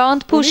zāģēt.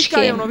 Don't push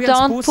him.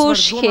 Don't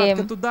push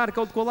him.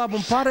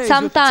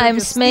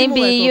 Sometimes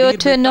maybe you're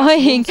too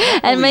annoying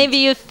and maybe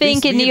you're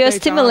thinking you're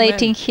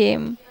stimulating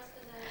him.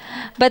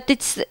 But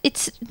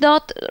it's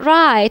not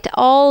right.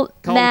 All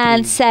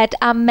men said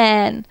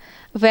amen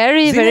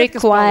very, very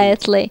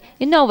quietly.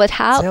 You know what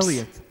helps?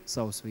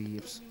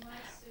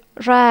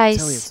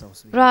 Rise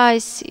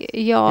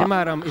your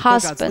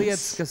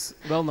husbands.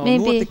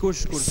 Maybe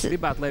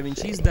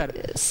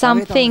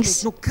some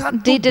things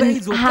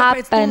didn't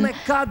happen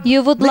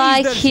you would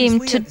like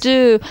him to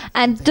do,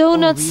 and do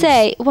not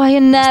say, why are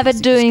you never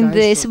doing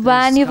this,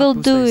 when you will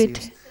do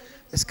it.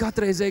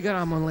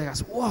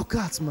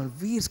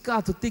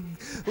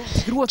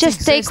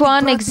 Just take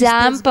one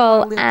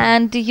example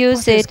and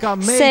use it.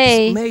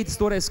 Say,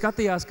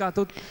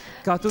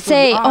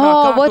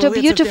 oh, what a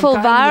beautiful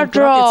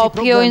wardrobe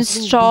you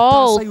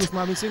installed.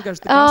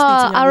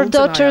 Our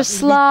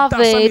daughters love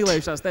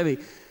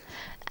it.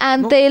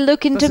 And they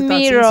look into the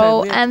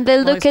mirror and they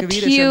look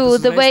at you,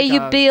 the way you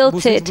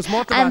built it,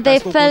 and they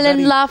fell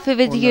in love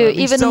with you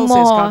even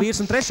more.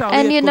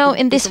 And you know,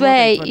 in this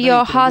way,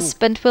 your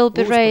husband will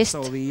be raised.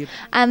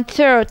 And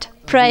third,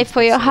 pray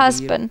for your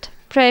husband.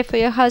 Pray for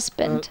your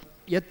husband.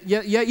 It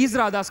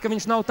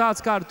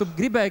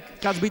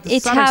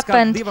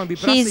happened.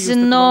 He's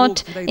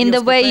not in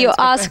the way you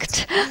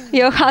asked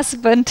your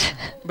husband.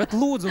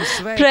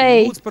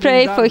 Pray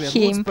for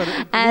him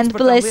and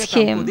bless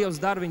him.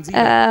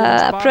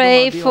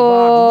 Pray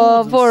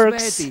for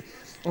works.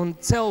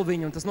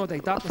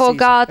 For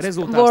God's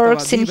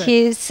works in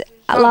his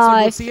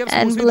life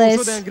and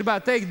bless.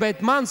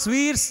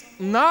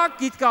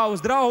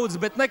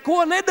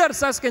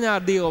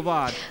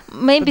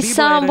 Maybe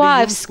some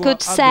wives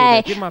could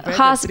say,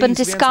 husband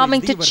is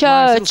coming to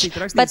church,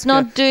 but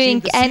not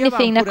doing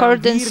anything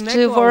according to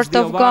the word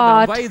of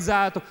God.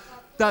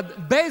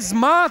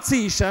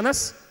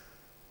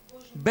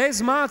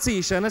 Bez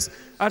mācīšanas,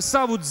 ar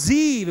savu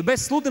dzīvi,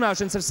 bez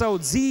sludināšanas ar savu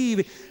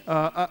dzīvi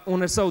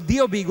un ar savu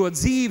dievbijīgo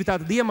dzīvi,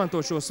 tātad iemanto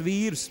šos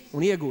vīrus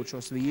un iegūt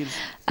šos vīrus.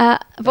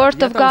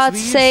 Word of God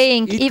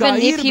saying, even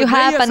if you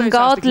have an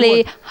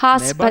ungodly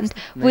husband,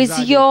 with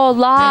your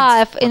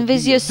life and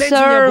with your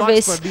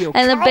service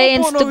and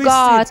obedience to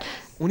God,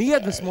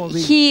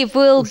 he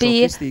will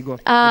be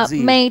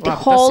made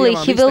holy.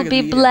 He will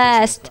be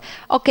blessed.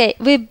 Okay,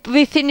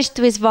 we finished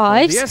with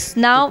wives.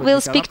 Now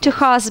we'll speak to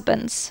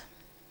husbands.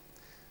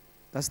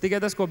 Tas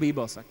tikai tas, ko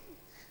Bībele saka.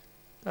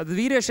 Tātad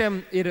vīriešiem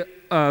ir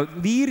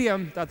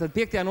vīriem, tātad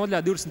 5.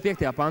 nodaļā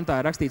 25. pantā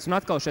ir rakstīts, un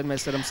atkal šeit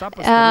mēs varam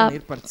saprast, ka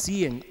ir par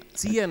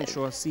cienu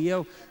šo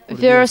sievu.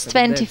 Verse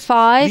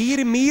 25.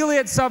 Vīri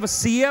mīliet savas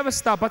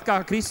sievas, tāpat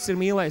kā Kristus ir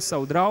mīlējis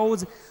savu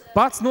draudzi,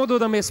 pats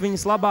nododamies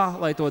viņas labā,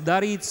 lai to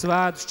darītu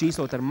svētu,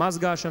 šķīstot ar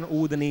mazgāšanu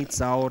ūdenī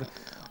caur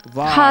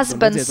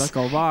husbands,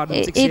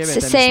 it's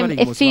the same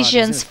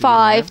Ephesians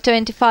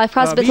 5:25.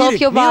 Husbands, love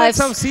your wives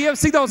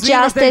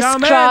just as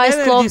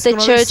Christ loved the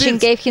church and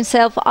gave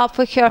himself up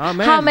for her.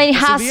 How many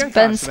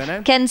husbands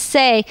can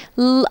say,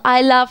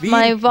 I love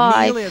my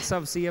wife?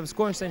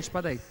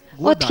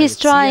 What he's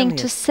trying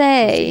to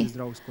say,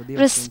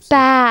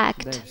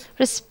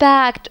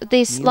 respect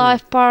this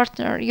life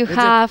partner you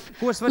have,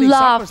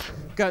 love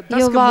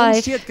your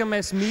wife.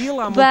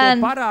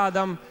 When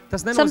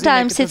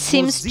sometimes it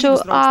seems to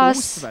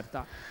us that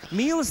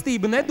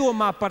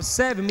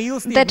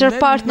our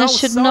partner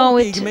should know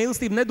it,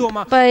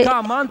 but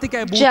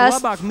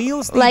just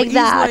like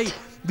that.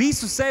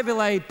 Visu sevi,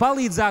 lai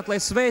palīdzētu, lai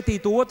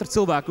svētītu otru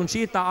cilvēku. Un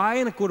šī ir tā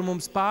aina, kuru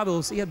mums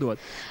Pāvils iedod.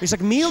 Viņš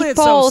saka, mīliet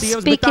savus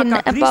sievas, bet tā kā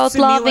Kristus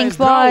ir mīlējis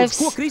draudz.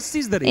 Ko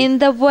Kristus izdarīja? In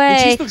the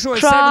way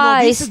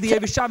Christ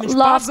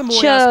loved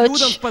church,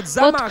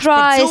 what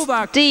Christ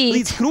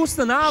did,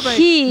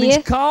 he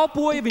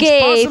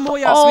gave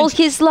all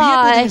his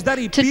life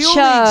to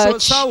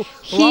church.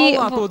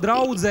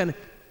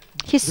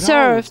 He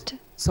served.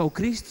 He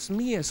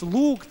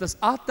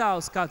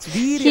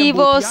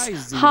was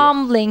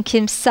humbling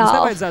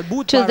himself to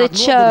the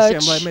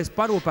church.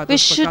 We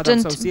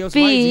shouldn't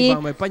be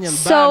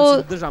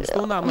so,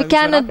 we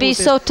cannot be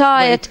so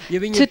tired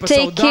to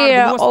take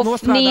care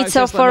of needs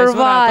of our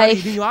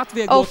wife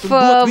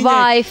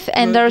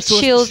and our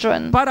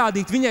children,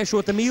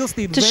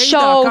 to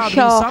show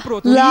her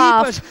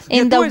love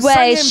in the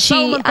way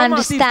she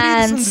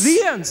understands.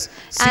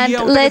 And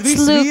let's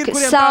look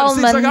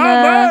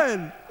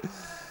Solomon.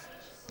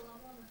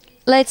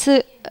 Let's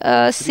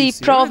see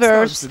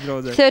Proverbs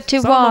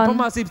 31.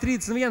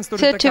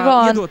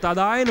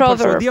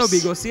 Proverbs.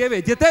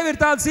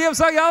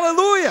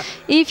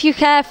 If you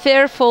have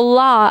fearful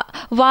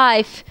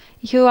wife,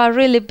 you are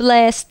really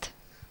blessed.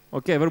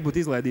 Okay,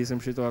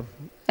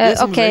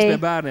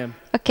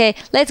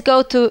 let's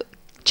go to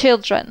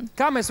children.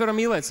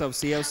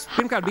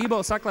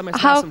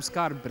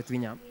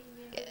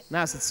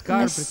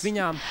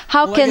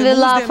 How can we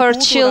love our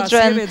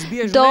children?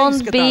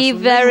 Don't be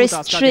very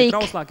strict.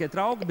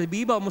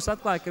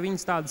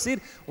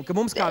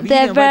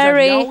 They're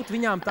very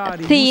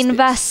thin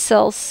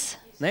vessels.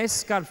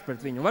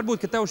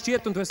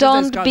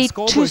 Don't be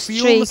too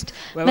strict.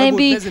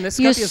 Maybe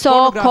you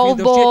saw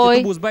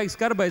cowboy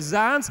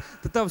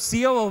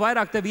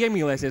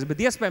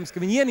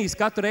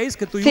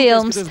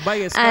films,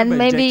 and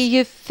maybe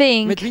you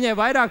think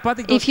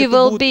if you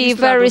will be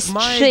very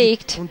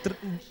strict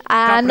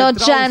and not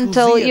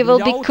gentle, you will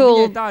be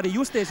cool.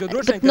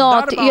 But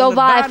not, your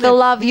wife will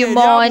love you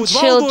more and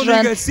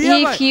children.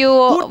 If you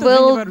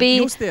will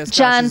be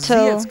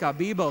gentle,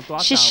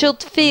 she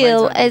should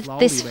feel as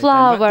this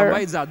flower.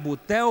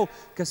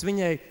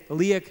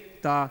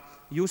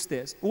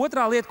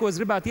 Otrā lieta, ko es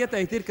gribētu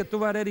ieteikt, ir, ka tu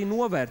vari arī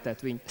novērtēt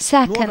viņu.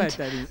 Second,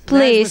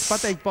 please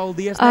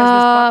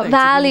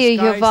value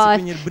your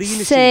wife.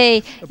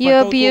 Say,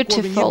 you're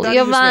beautiful,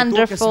 you're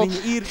wonderful.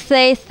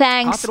 Say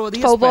thanks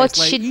for what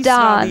she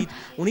done.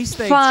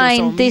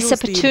 Find these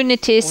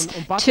opportunities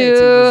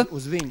to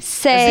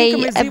say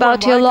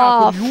about your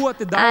love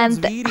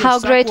and how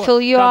grateful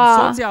you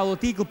are.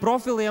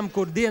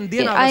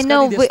 I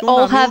know we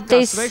all have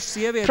these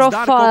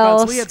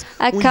profiles,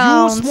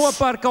 accounts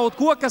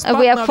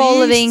we are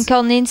following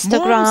on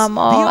Instagram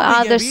or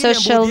other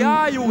social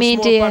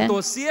media.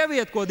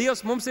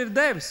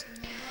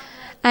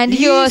 And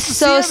you're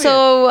so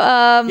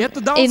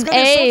in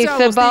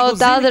awe about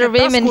other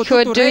women who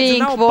are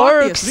doing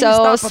works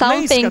or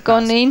something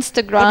on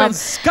Instagram.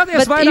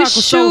 But you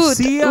should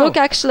look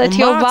actually at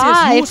your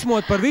wife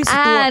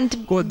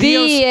and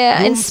be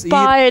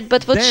inspired by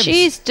what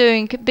she's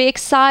doing. Be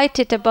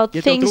excited about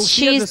things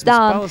she's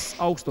done.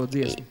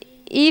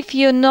 If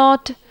you're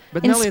not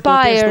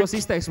inspired,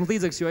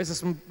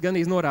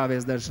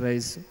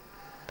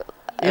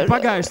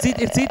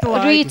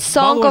 read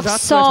Song of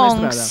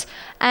Songs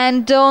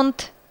and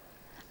don't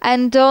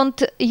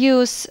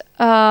use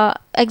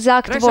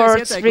exact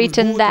words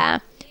written there.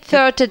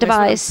 Third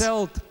advice: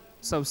 you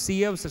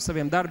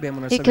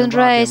can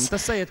raise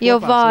your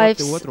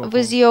wives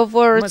with your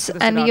words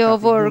and your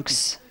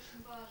works.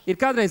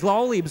 Sometimes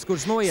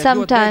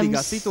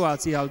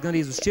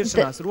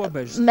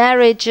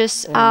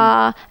marriages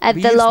are at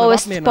the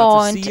lowest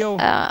point,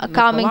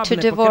 coming to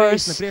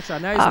divorce.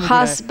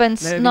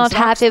 Husbands not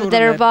happy with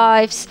their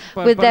wives,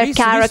 with their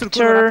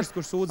character,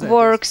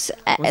 works,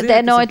 they're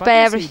annoyed by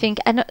everything.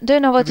 And do you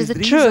know what is the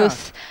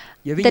truth?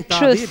 The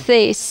truth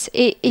is,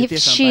 if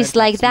she's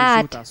like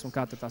that,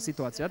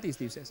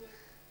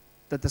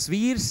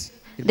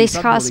 this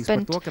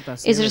husband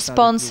is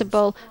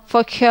responsible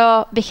for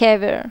her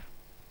behavior.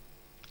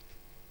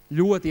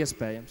 Ļoti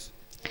iespējams.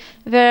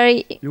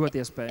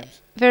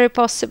 Very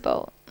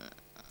possible.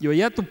 Jo,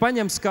 ja tu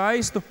paņem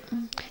skaistu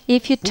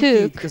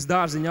puķīti, kas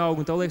dārziņā aug,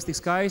 un tev liekas tik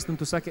skaisti, un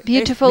tu saki,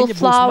 beautiful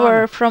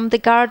flower from the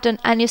garden,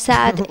 and you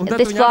said,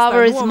 this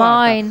flower is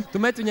mine. Tu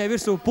met viņai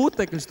virsū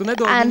putekļus, tu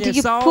nedod and viņai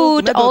you sauli,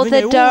 put tu all nedod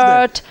the viņai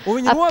dirt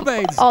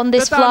ūdeni, on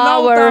this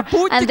flower,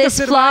 and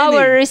this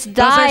flower is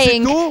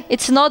dying.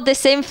 It's not the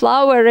same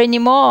flower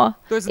anymore.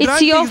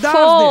 It's your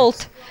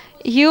fault.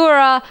 You're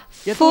a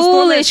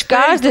foolish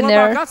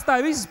gardener.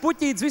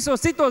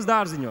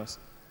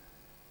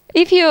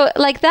 If you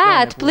like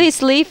that,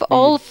 please leave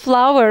all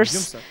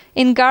flowers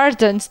in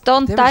gardens.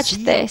 Don't touch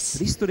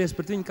this.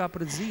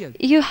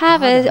 You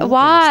have a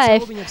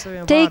wife.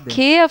 Take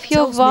care of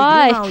your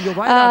wife.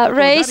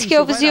 Raise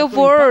her with your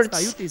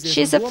words.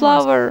 She's a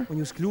flower.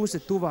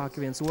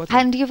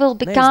 And you will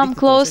become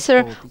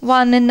closer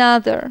one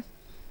another.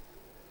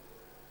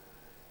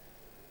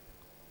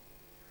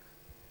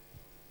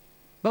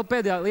 Vēl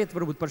pēdējā lieta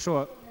varbūt par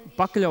šo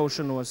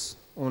pakļaušanos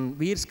un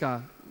vīrs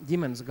kā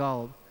ģimenes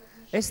galvu.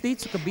 Es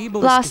ticu, ka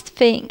last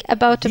thing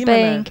about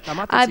obeying,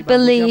 I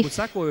believe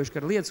sekojuši, ka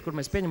ir lietas, kur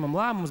mēs pieņemam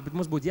lēmumus, bet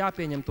mums būtu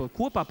jāpieņem to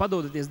kopā,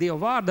 padodoties Dieva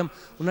vārdam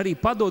un arī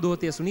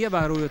padodoties un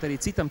ievērojot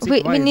arī citam citu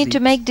vajadzības. We need to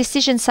make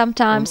decisions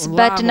sometimes,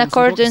 but in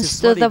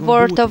accordance to the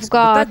word of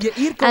God.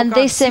 And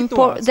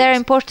they're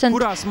important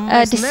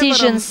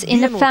decisions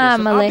in a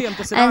family.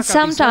 And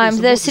sometimes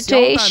there are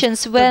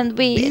situations when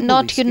we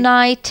not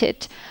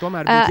united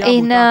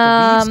in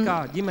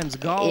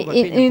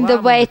the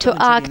way to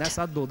act.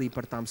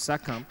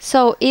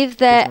 So if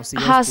the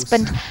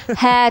husband,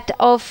 head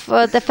of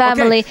the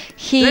family,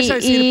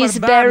 he is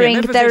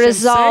bearing the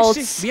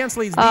results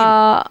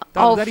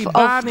of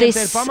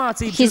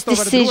his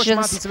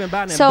decisions.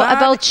 So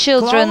about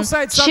children,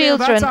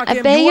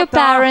 obey your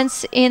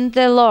parents in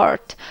the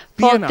Lord,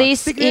 for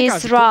this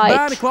is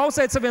right.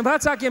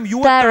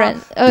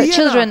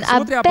 Children,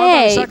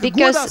 obey,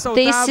 because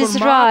this is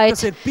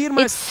right.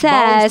 It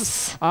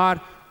says,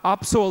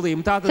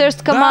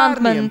 first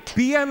commandment,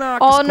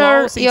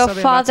 honor your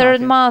father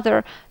and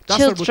mother.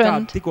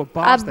 Children,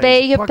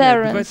 obey your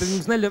parents.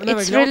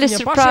 It's really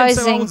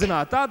surprising.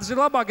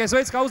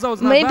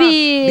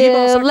 Maybe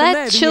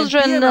let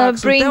children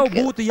bring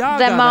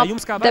them up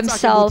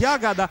themselves.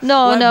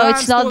 No,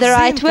 it's not the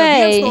right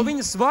way. One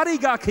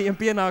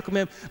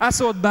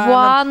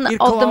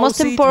of the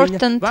most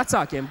important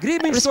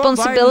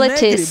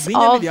responsibilities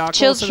of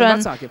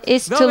children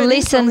is to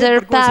listen to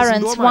their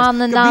parents.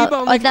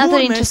 Another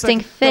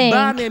interesting thing,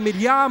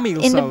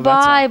 in the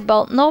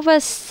Bible, nowhere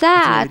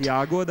said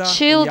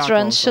children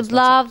children should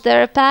love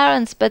their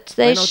parents, but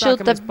they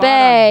should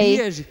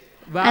obey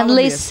and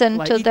listen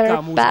to their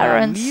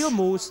parents.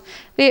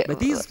 We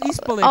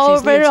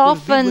very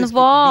often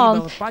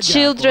want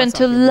children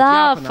to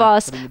love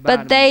us,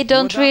 but they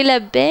don't really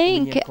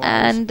obey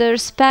and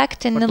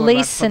respect and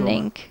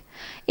listening.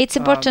 It's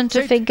important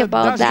to think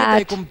about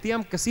that.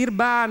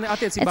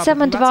 And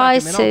some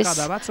advices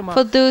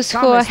for those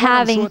who are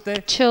having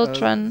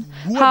children.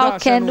 How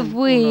can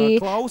we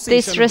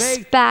this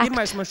respect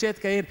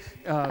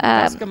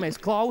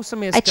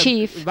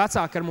achieve?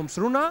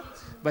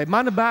 Vai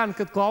mana bērni,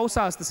 kad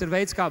klausās, tas ir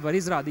veids, kā var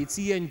izrādīt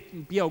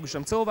cieņu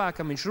pieaugušam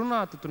cilvēkam, viņš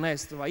runā, tu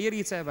neesi savā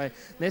ierīcē, vai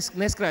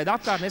neskraidi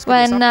apkārt,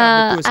 neskaties apkārt,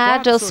 bet tu esi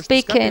adults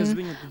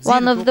speaking,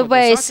 one of the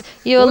ways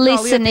you're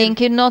listening,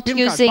 you're not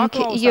using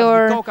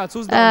your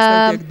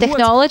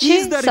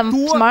technology, some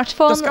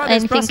smartphone,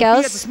 anything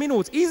else.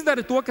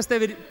 Izdari to, kas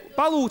tev ir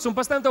palūdz, un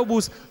pēc tam tev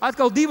būs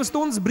atkal 2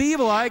 stundas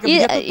brīva laika.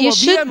 You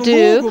should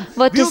do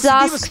what is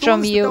asked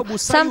from you.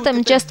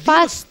 Sometimes just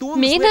 5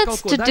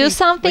 minutes to do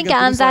something,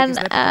 and then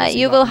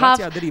you will have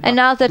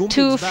another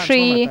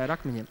 2-3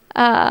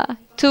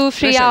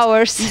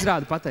 hours.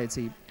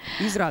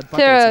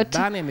 Third,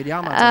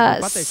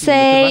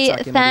 say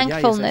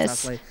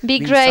thankfulness. Be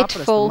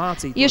grateful.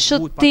 You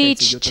should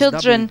teach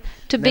children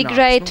to be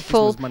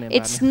grateful.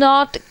 It's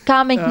not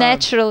coming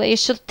naturally. You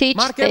should teach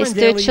this to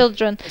your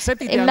children.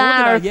 In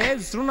Mark,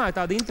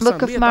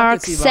 book of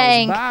Mark,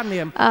 saying,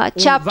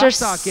 chapter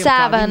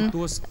 7,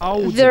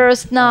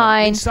 verse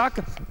 9,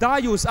 tā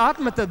jūs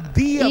atmetat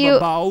Dieva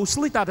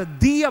bausli, tātad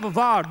Dieva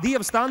vārdu,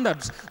 Dieva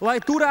standartus, lai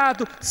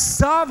turētu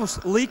savus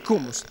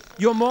likumus.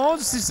 Jo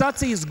Mūzes ir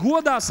sacījis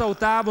godā savu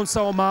tēvu un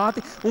savu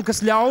māti, un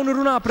kas ļaunu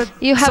runā pret savu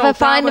tēvu un māti. You have a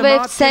fine way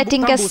of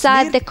setting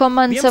aside the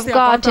commands of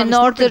God in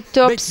order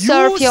to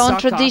observe your own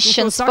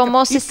traditions. For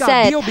Moses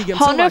said,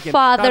 honor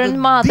father and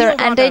mother,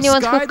 and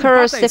anyone who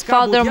curses the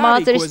father or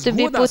mother is to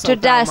be put to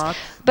death.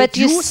 But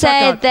you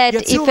said that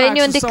if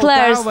anyone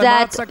declares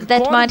that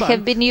might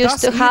have been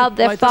used to help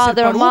their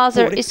father or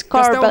mother is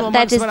korban,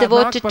 that is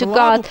devoted to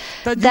God,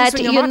 that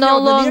you no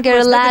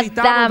longer let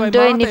them do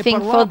anything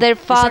for their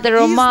father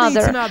or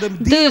mother.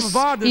 Thus,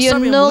 you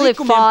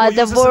nullify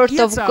the word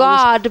of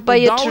God by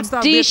your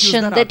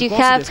tradition that you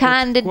have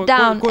handed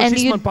down, and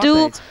you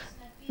do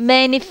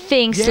many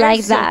things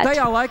like that.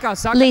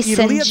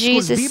 Listen,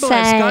 Jesus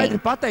saying,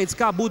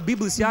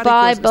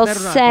 Bible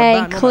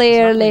saying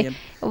clearly,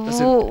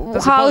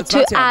 how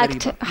to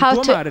act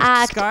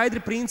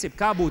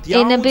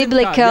in a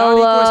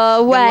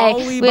biblical way.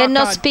 We are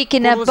not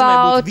speaking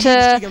about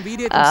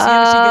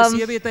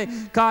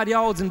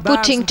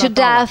putting to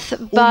death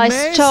by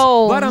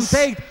stones,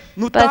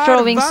 by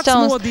throwing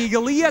stones.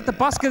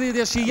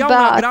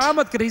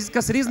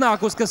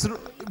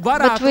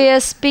 But we are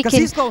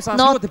speaking,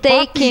 not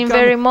taking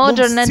very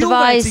modern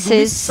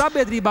advices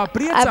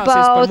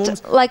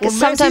about, like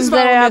sometimes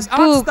there are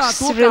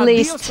books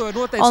released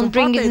on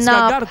bringing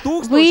up.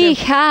 We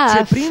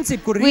have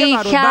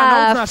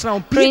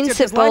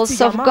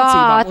principles of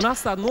God,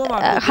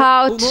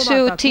 how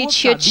to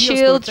teach your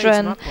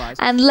children,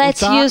 and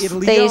let's use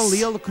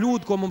this.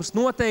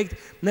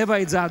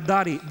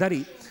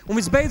 Un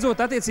visbeidzot,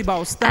 attiecībā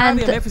uz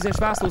tēviem, Efeziešu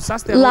vēstules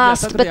 6.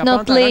 Last but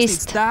not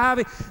least,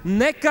 tēvi,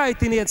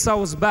 nekaitiniet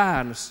savus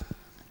bērnus.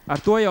 Ar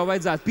to jau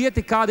vajadzētu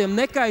pietikt, kādiem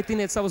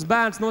nekaitiniet savus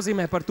bērnus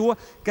nozīmē par to,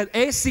 ka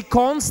esi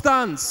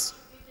konstants.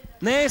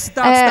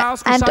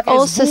 And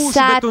also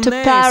said to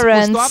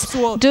parents,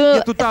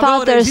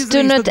 fathers,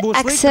 do not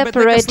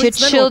separate your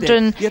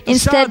children,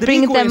 instead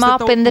bring them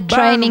up in the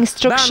training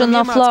instruction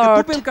of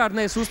Lord.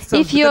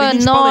 If you are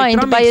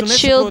annoyed by your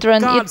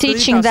children, you're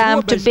teaching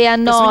them to be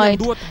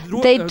annoyed.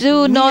 They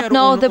do not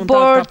know the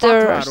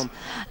borders.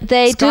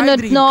 They do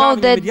not know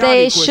that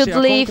they should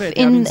live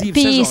in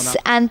peace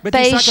and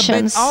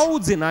patience.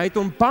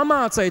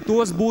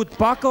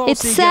 It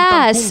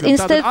says,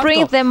 instead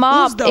bring them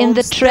up in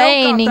the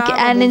training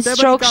and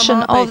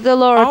instruction of the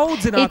Lord.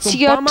 It's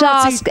your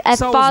task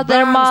as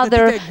father,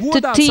 mother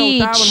to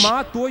teach,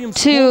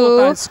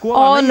 to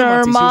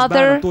honor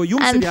mother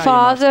and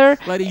father.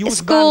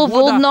 School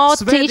will not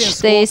teach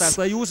this.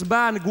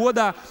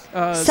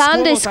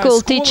 Sunday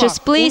school teachers,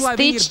 please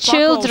teach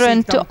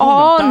children to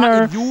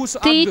honor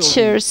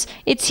teachers.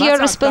 It's your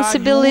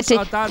responsibility.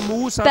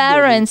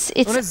 Parents,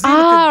 it's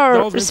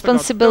our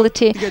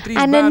responsibility.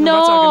 And I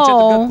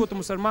know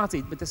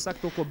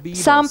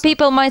some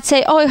people might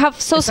say, oh, you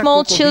have so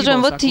small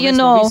children, what do you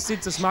know?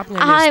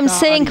 I'm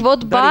saying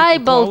what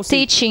Bible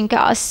teaching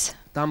us.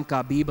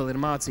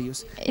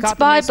 It's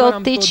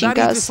Bible teaching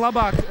us.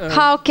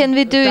 How can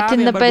we do it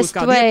in the best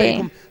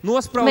way?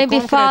 Maybe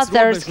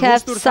fathers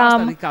have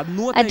some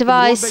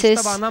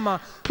advices.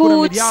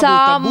 Put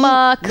some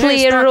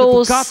clear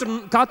rules at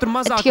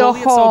your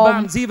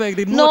home.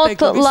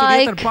 Not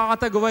like,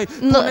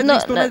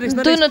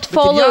 do not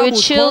follow your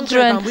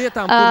children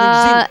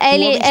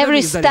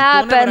every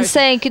step and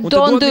saying,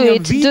 don't do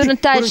it, do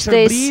not touch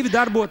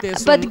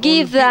this. But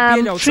give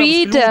them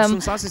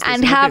freedom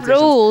and have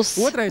rules.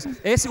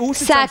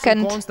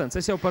 Second,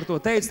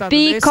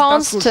 be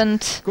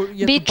constant,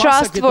 be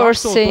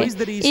trustworthy.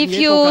 If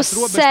you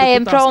say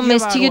and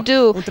promise, you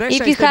do.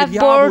 If you have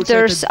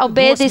borders,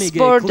 obey these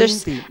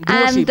borders.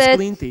 And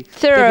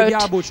third,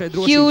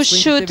 you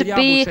should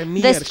be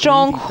the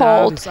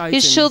stronghold.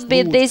 You should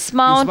be this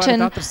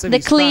mountain,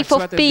 the cliff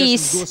of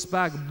peace.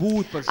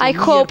 I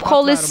hope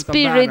Holy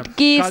Spirit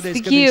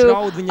gives you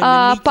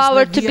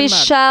power to be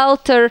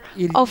shelter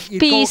of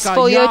peace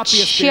for your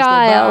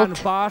child.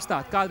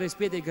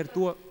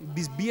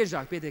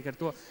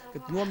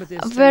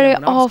 Very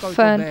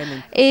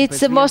often, it's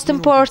the most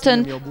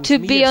important to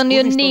be on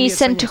your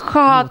knees and to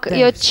hug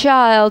your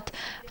child,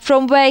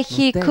 from where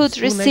he could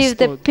receive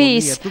the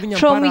peace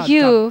from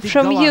you.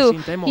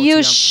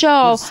 You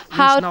show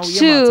how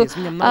to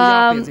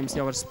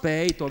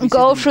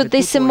go through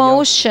these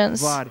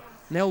emotions.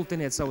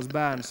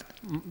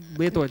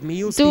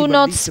 Do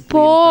not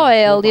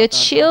spoil your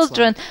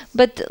children,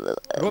 but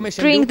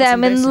bring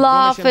them in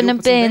love and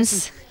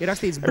obedience.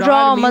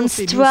 Romans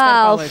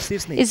 12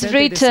 is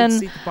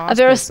written,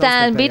 verse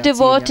 10, be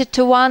devoted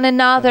to one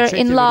another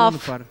in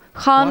love.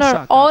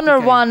 Honor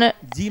one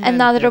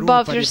another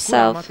above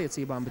yourself.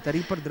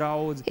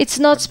 It's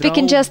not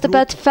speaking just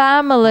about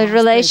family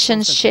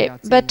relationship,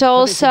 but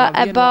also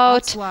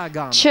about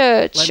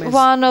church.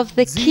 One of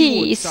the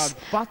keys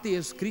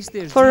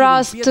for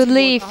us to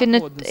live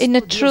in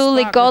a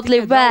truly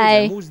godly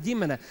way.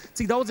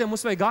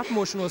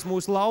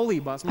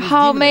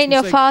 How many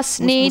of us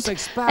need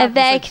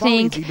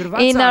awakening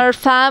in our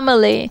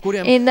family,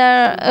 with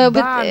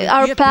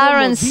our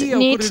parents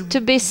need to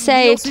be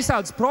saved.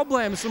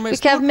 We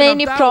have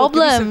many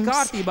problems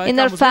in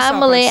our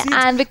family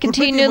and we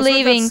continue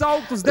living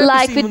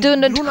like we do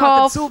not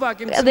have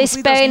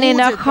this pain in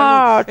our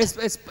heart.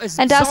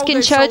 And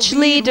asking church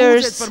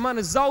leaders,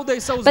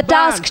 but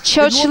ask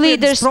church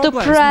leaders to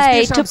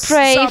pray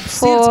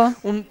for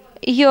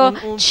your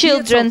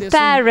children,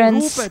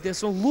 parents,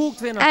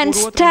 and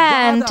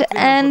stand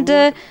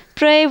and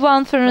pray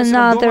one for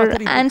another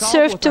and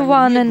serve to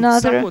one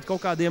another.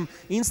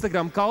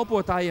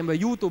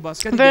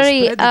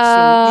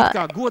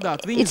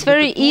 It's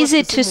very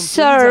easy to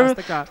serve,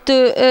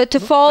 to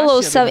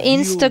follow some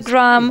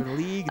Instagram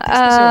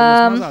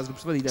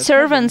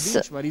servants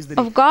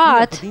of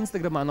God.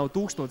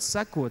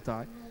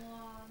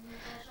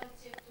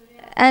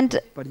 And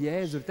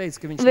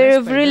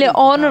we're really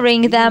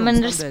honoring them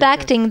and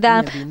respecting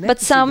them, but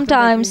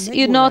sometimes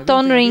you're not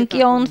honoring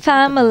your own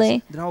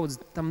family.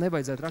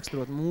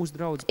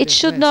 It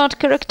should not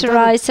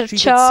characterize our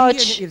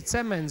church,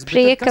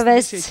 Prieka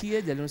Vests.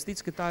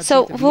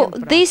 So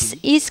this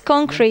is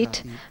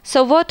concrete.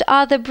 So what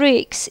are the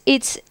bricks?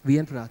 It's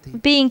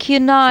being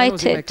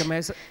united,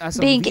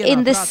 being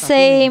in the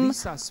same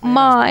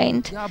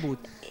mind.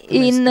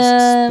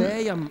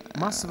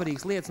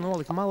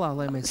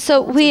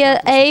 So we are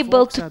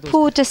able to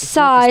put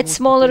aside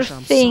smaller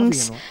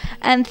things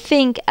and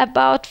think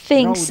about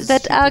things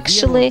that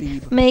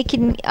actually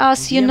making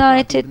us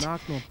united.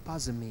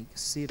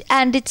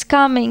 And it's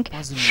coming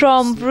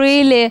from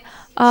really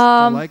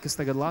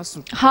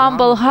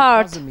humble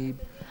heart.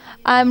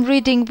 I'm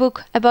reading a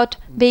book about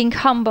being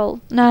humble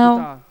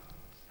now.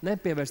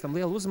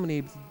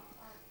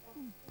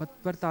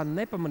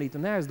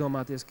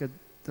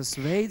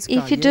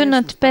 If you do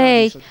not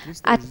pay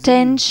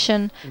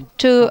attention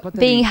to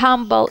being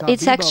humble,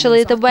 it's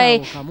actually the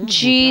way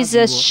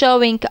Jesus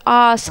showing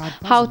us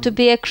how to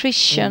be a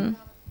Christian.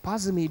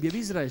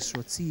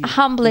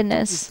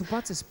 Humbleness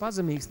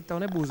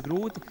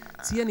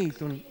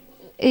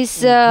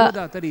is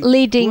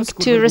leading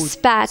to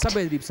respect.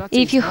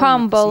 If you're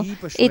humble,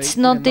 it's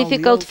not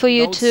difficult for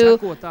you to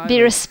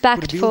be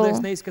respectful.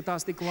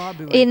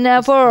 In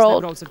a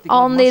world,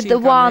 only the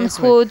one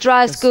who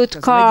drives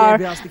good car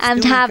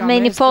and have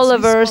many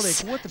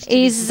followers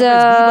is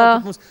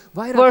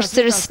worth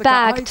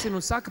respect.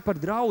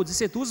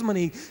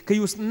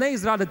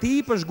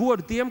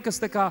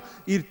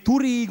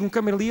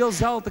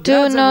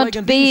 Do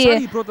not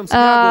be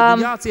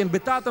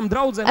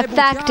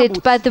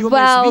affected by the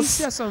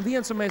wealth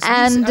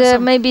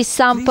and maybe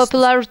some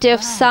popularity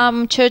of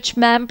some church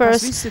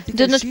members.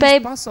 Do not pay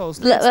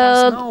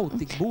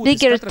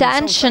bigger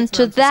attention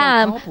to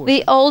them.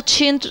 We all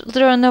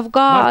children of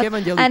God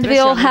and we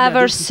all have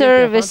our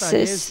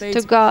services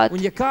to God.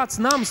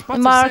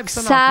 Mark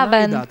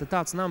 7.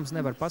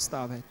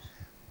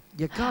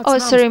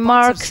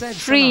 Mark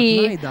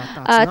 3,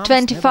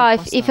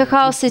 25. If a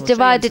house is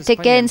divided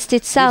against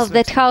itself,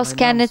 that house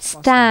cannot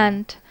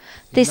stand.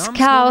 This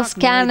house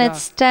cannot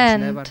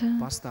stand.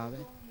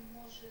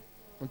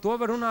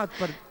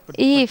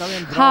 If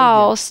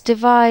house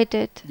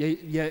divided,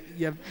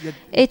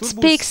 it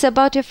speaks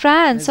about your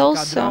friends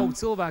also.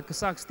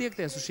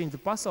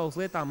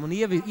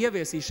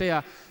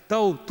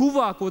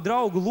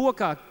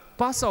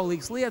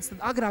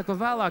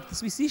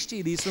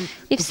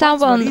 If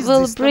someone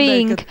will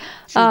bring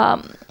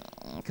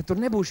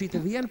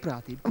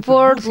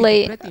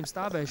worldly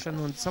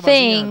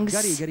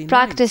things,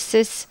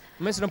 practices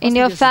in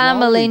your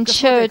family, in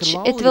church,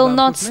 it will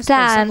not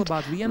stand.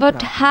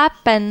 What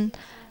happened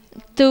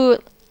to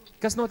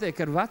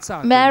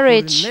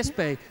marriage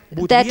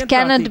that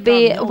cannot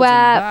be,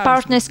 where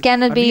partners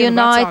cannot be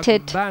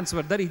united?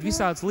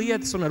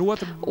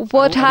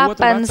 What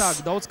happens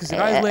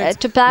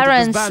to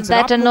parents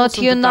that are not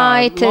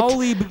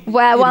united,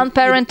 where one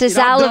parent is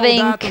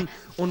allowing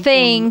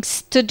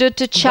things to do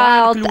to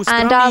child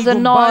and other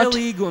not?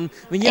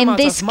 In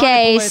this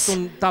case,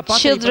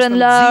 children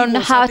learn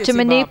how to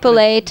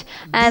manipulate,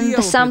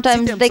 and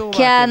sometimes they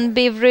can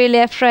be really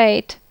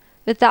afraid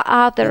with the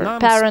other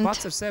parent.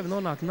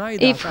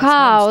 If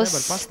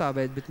house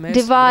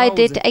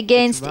divided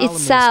against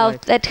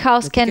itself, that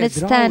house cannot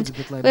stand.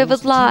 We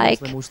would like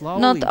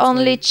not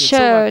only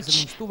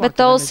church, but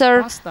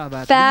also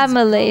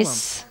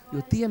families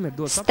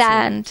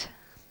stand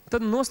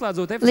until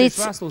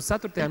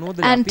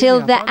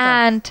the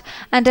end.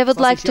 And I would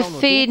like to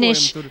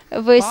finish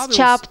with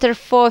chapter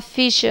 4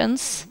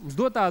 Ephesians.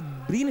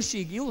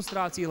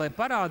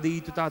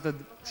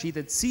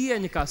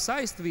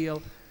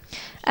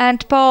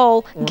 And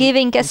Paul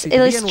giving us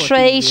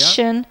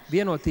illustration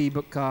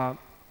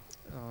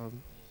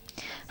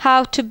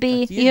how to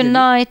be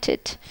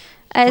united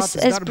as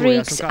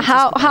bricks,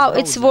 how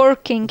it's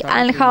working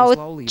and how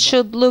it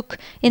should look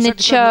in a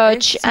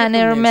church and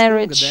in a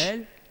marriage.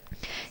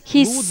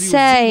 He's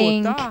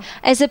saying,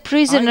 as a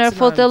prisoner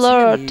for the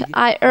Lord,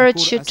 I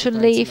urge you to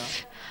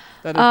live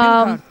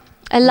a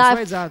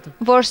life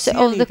worthy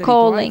of the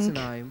calling.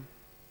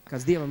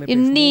 You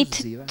need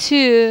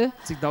to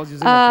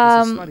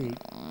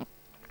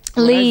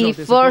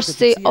live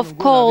worthy of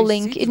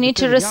calling. You need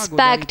to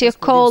respect your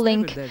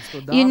calling.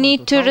 You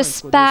need to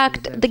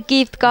respect the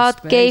gift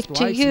God gave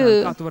to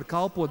you.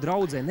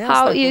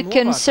 How you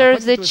can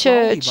serve the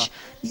church.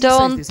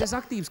 Don't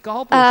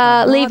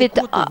leave it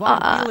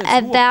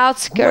at the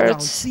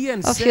outskirts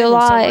of your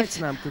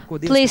life.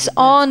 Please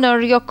honor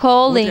your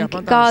calling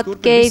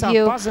God gave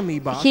you.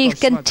 He's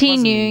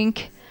continuing.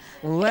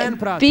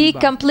 Be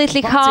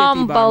completely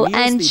humble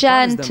and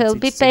gentle.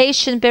 Be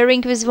patient, bearing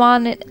with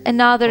one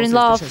another in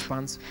love.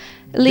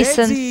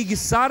 Listen,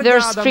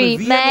 verse 3.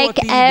 Make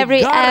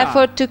every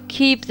effort to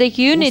keep the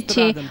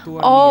unity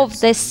of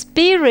the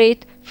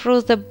Spirit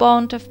through the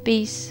bond of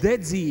peace.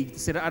 Every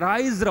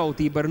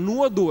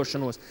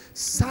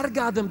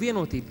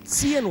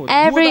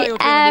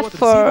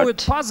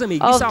effort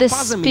of the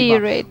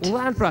Spirit.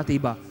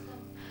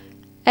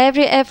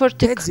 Every effort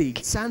to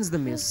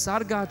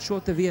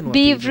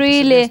be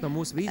really,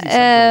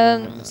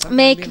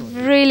 make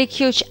really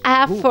huge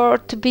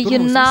effort to be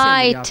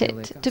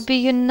united,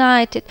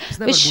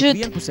 We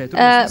should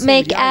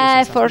make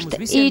effort,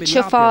 each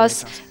of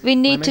us. We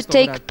need to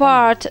take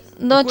part,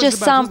 not just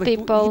some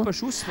people.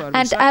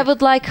 And I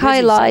would like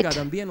highlight,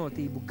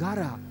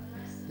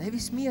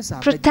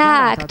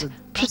 protect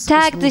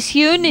this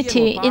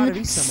unity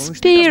in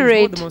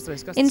spirit,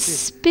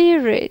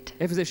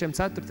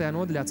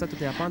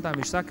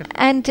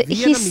 And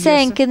he's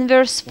saying in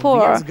verse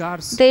 4,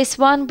 there is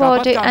one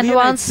body and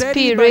one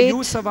spirit,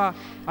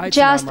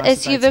 just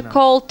as you were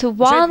called to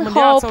one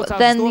hope,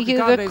 then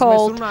you were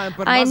called.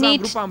 I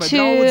need to...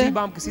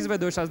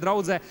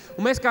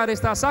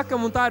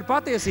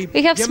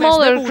 We have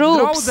smaller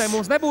groups.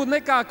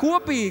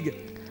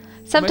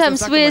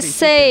 Sometimes we're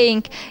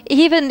saying,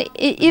 even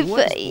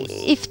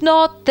if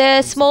not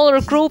the smaller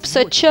groups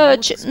or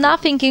church,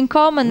 nothing in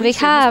common we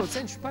have.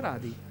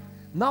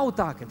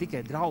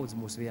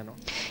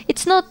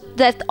 It's not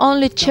that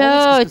only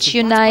church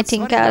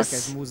uniting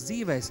us.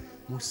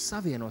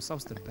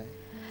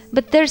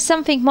 But there's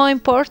something more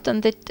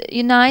important that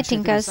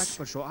uniting us.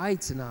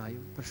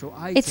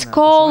 It's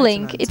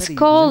calling. It's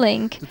hope.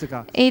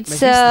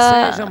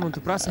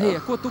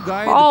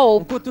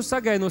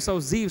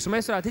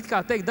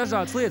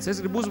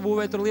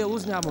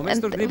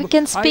 And we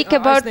can speak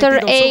about our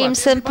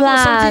aims and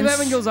plans,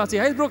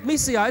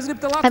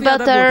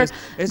 about our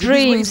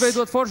dreams.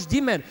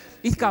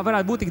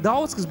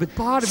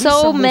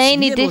 So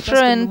many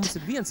different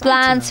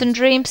plans and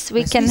dreams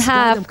we can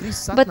have,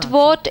 but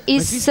what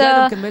is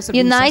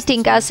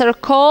uniting us, our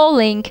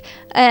calling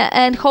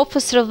and hope for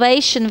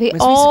salvation? We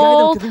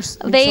all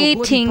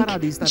waiting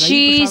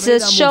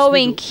Jesus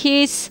showing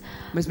His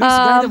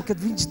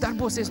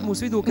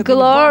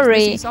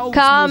glory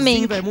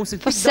coming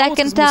for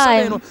second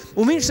time.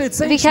 We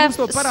have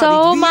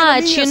so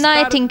much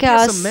uniting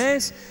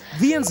us.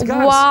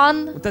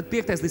 One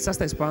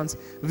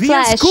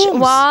flesh,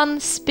 one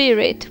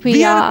spirit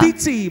we are.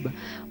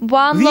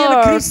 One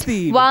Lord,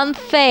 one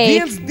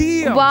faith,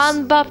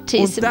 one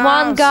baptism,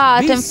 one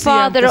God and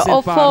Father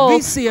of all,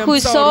 who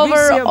is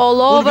over,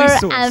 all over,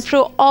 and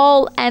through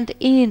all and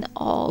in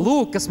all.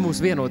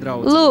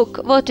 Look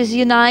what is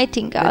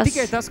uniting us.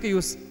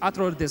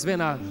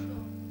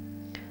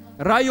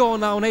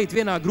 rajonā un ejat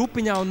vienā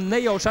grupiņā un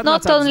nejauši atnācāt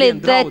Not only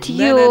that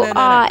you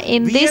are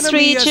in this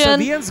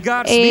region,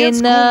 in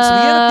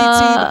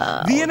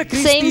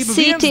same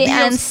city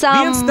and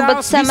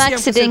some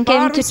accident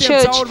came to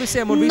church.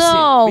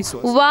 No,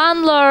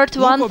 one Lord,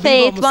 one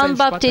faith, one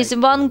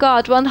baptism, one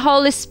God, one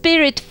Holy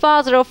Spirit,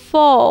 Father of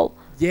all.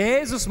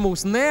 Jesus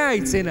mūs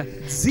neaicina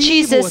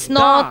Jesus dzīvot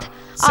not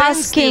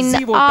asking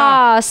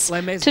us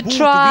to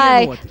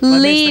try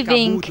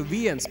living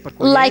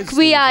like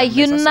we are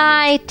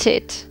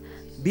united.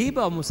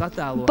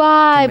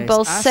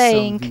 Bible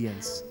saying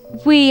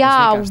we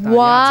are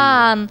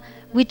one.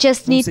 We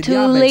just need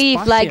to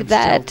live like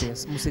that.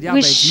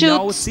 We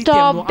should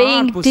stop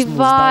being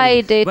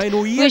divided.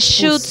 We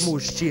should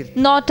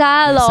not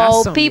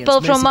allow people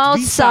from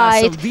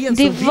outside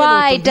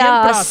divide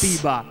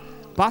us.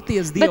 But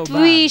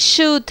we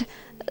should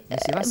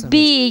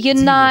be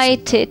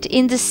united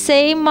in the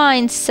same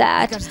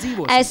mindset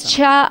as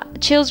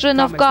children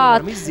of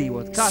God.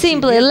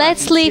 Simply,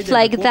 let's live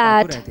like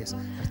that.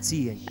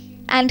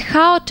 And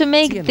how to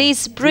make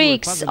these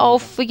bricks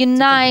of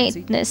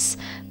uniteness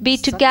be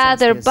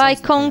together by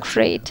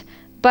concrete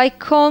of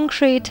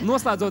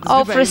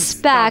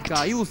respect.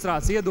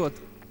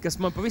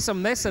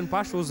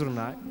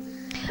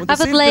 I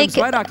would like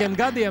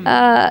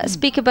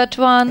speak about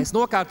one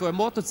thing.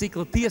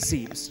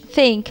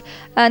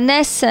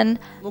 Nesen,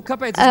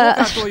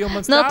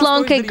 not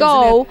long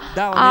ago,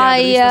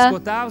 I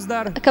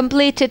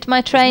completed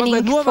my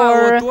training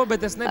for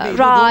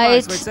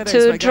ride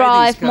to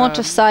drive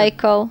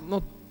motorcycle.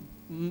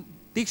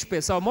 Tikšu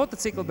pie savu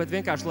motociklu, bet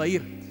vienkārši lai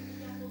ir.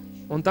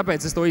 Un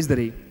tāpēc es to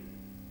izdarīju.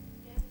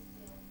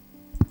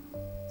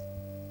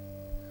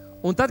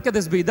 Un tad, kad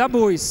es biju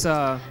dabūjis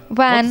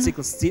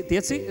motociklas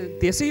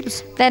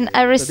tiesības, then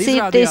I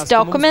received these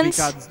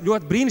documents.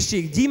 Ļoti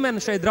brīnišķīga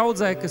ģimene šeit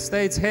draudzē, kas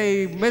teica,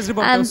 hei, mēs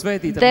gribam tev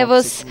svētīt ar there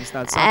was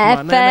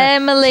a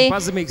family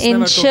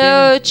in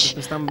church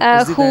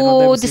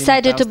who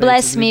decided to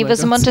bless me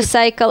with a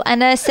motorcycle.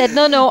 And I said,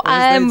 no,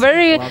 I am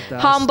very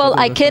humble.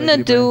 I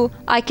cannot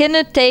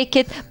take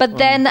it. But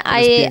then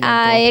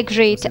I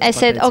agreed. I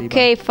said,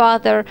 okay,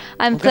 Father,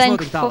 I'm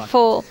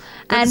thankful.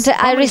 And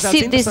I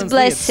received this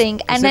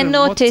blessing, and I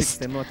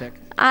noticed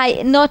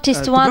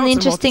one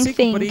interesting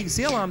thing.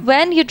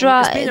 When you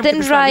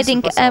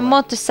riding a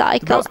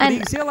motorcycle,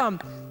 and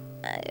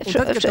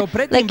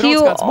like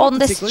you on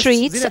the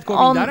streets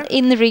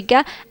in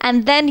Riga,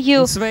 and then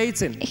you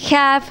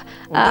have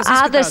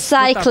other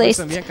cyclists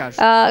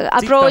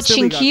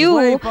approaching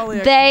you,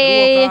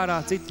 they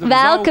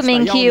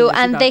welcoming you,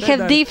 and they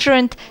have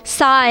different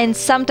signs,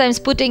 sometimes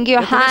putting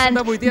your hand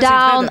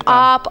down,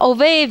 up, or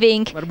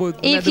waving.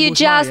 If you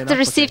just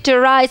received your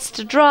rights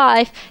to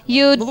drive,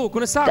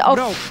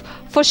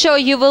 for sure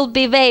you will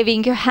be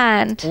waving your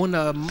hand.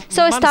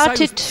 So I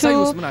started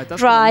to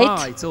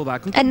ride,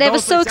 and I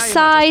was so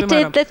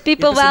excited that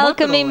people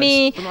welcoming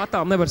me.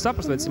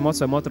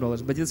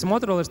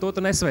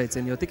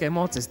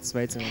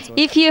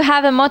 If you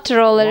have a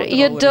motor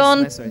you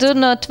do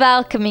not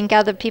welcoming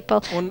other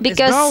people,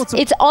 because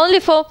it's only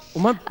for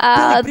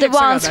the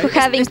ones who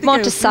having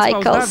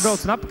motorcycles.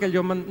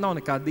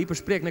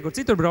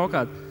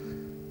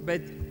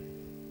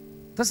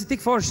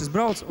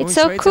 It's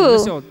so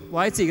cool.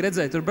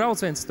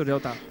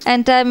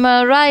 And I'm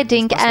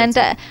riding, and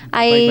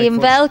I am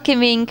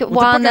welcoming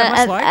one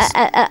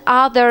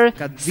other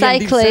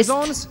cyclist.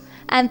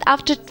 And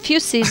after a few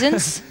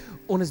seasons,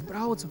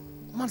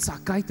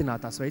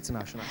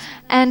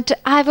 and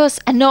I was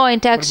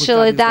annoyed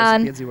actually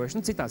then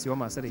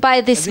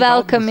by this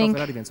welcoming.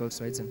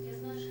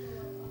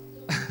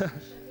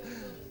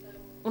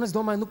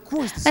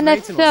 And I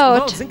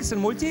thought,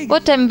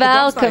 what I'm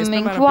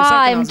welcoming,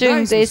 why I'm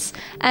doing this.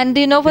 And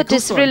you know what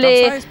is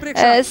really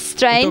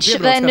strange?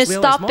 When you're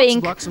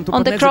stopping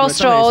on the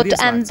crossroad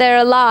and there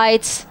are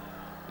lights.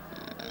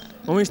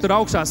 Viņš tur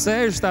augšā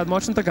sēž, tāda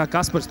močina tā kā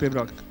Kaspars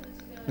piebraukt.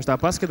 Viņš tā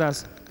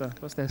paskatās,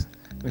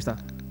 viņš tā.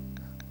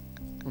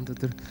 Un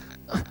tad tur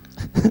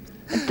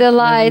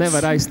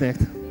nevar aizsniegt.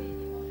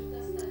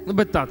 Nu,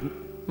 bet tā,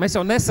 mēs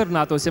jau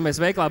nesarunātos, ja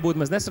mēs veiklā būtu,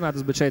 mēs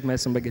nesarunātos, bet šeit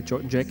mēs esam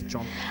Jackie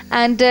Chong.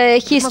 And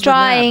he's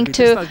trying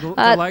to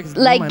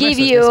like give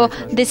you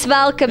this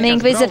welcoming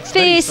with a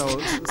fist,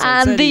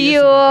 and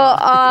you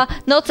are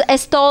not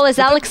as tall as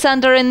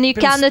Alexander, and you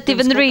cannot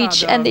even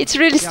reach, and it's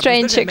really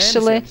strange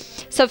actually.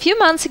 So a few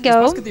months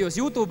ago,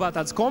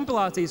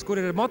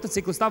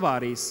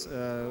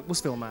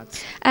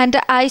 and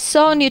I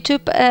saw on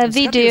YouTube a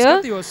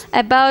video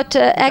about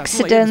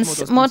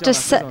accidents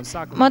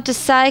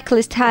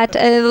motorcyclists had,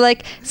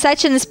 like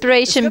such an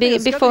inspiration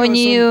before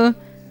new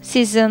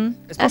season.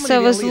 As I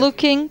was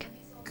looking,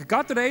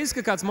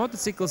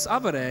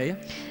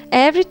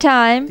 every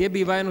time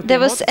there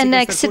was an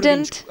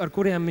accident,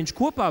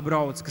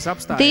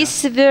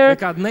 these were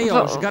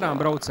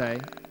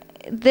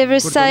there were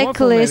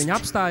cyclists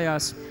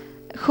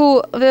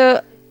who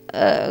were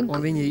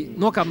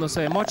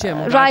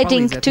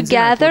riding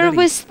together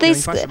with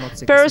this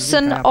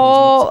person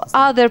or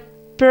other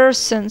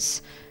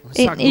persons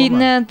in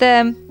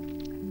the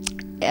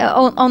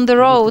on the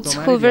roads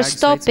who were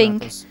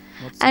stopping.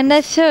 And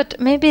I thought,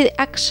 maybe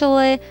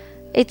actually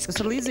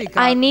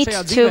I need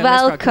to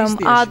welcome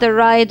other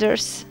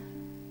riders.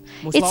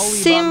 It's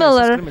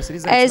similar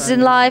as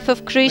in life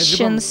of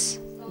Christians.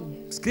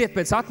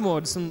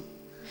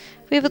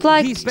 We would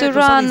like to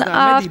run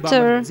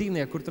after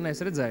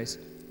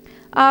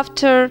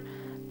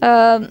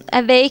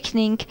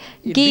awakening.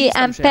 Guy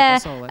and Per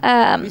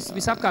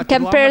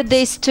compare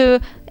this to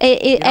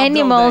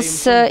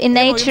animals in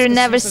nature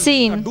never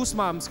seen.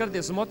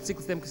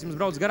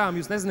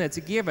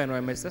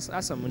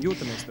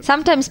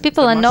 Sometimes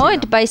people are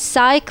annoyed by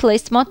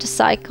cyclists,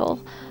 motorcycles,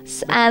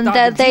 and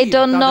they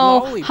don't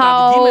know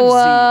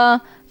how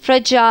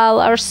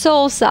fragile our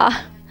souls are,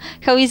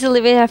 how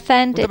easily we are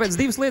offended.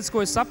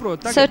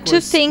 So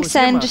two things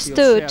I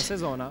understood,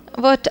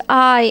 what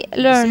I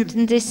learned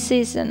in this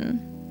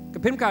season.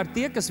 Pirmkārt,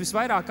 tie, kas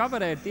visvairāk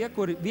avarē, ir tie,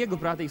 kuri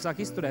viegliprātīgi sāk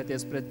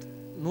izturēties pret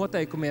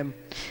noteikumiem,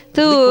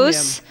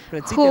 those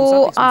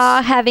who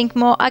are having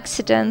more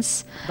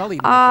accidents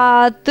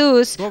are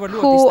those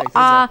who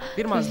are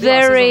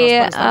very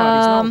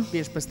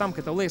tieši pēc tam,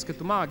 kad tev liekas, ka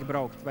tu māki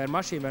braukt, vai ar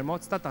mašīnu, vai ar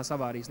mocu, tad tās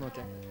avārijas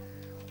notiek.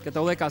 Kad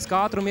tev liekas,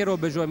 ka ātruma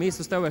ierobežojumi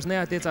īsti uz tev vairs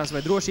neatiecās,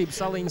 vai drošības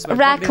saliņas,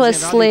 vai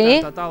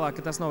pagrieziena tā tālāk,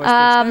 ka tas nav vairs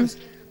priekš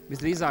tevis.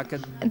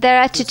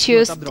 Their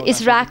attitude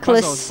is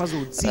reckless,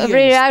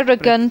 very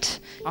arrogant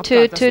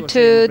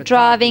to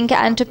driving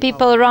and to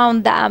people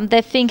around them.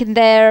 They think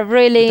they're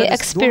really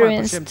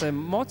experienced.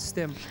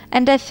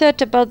 And I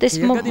thought about this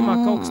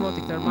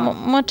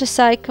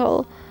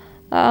motorcycle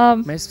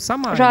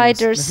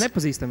riders.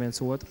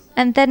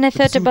 And then I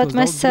thought about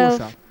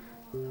myself.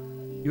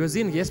 Jo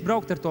zini, ja es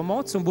brauktu ar to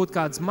mocu un būtu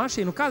kādas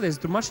mašīnas, kādreiz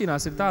tur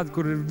mašīnās ir tādi,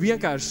 kur ir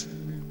vienkārši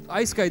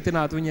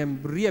aizskaitināti,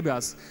 viņiem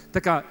riebjās. Tā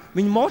kā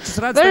viņi močus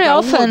redz very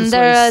often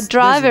there are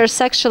drivers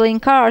actually in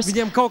cars.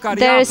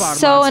 They're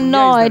so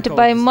annoyed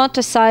by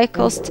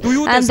motorcycles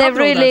and they're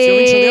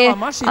really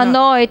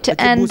annoyed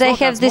and they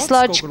have this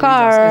large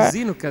car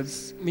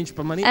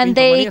and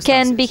they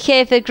can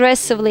behave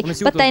aggressively.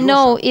 But I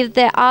know if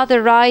the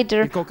other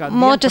rider,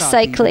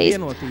 motorcyclist,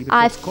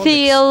 I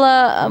feel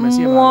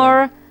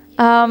more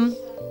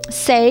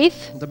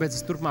safe.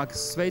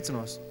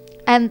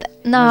 And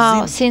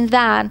now, since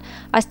then,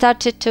 I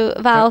started to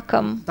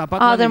welcome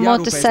other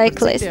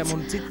motorcyclists.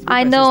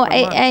 I know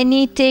I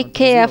need to take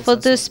care for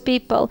those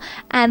people,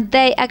 and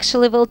they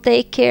actually will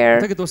take care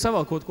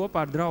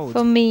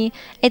for me.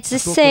 It's the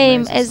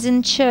same as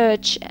in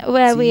church,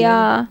 where we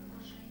are.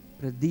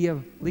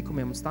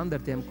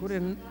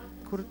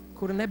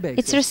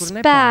 It's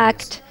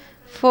respect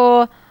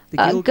for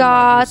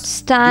God's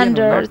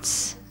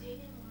standards.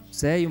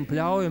 Sēju un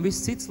pļauju un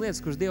viss cits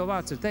lietas, kuras Dieva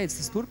vārds ir teicis,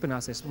 tas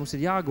turpināsies. Mums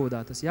ir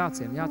jāgodā, tas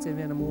jācien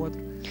vienam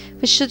otru.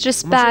 We should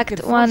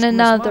respect one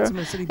another.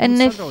 And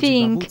I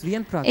think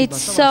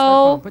it's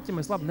so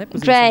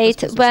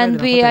great when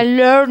we are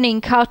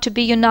learning how to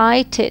be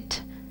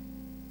united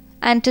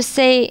and to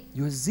say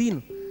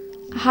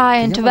hi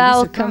and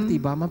welcome.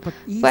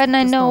 When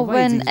I know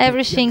when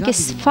everything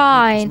is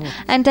fine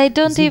and I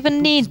don't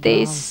even need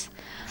this.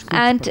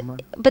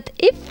 But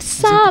if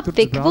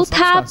something would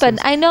happen,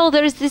 I know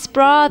there is this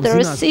brother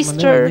or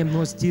sister, and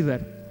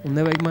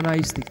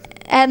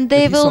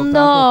they will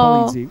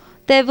know,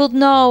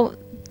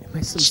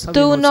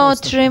 do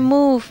not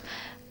remove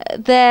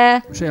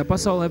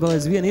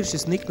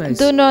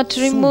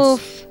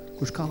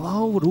kurš kā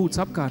lauva rūc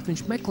apkārt,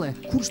 viņš meklē,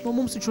 kurš no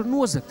mums viņš var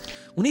nozagt.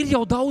 Un ir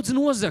jau daudz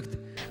nozagt.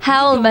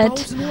 Helmet,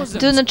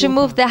 do not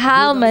remove the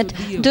helmet,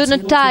 do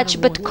not touch,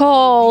 but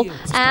call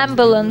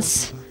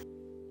ambulance.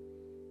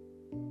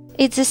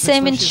 It's the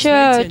same in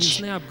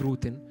church.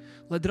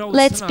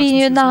 Let's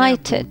be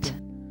united.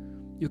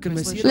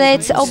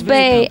 Let's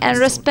obey and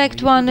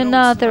respect one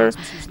another.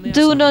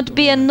 Do not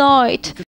be annoyed.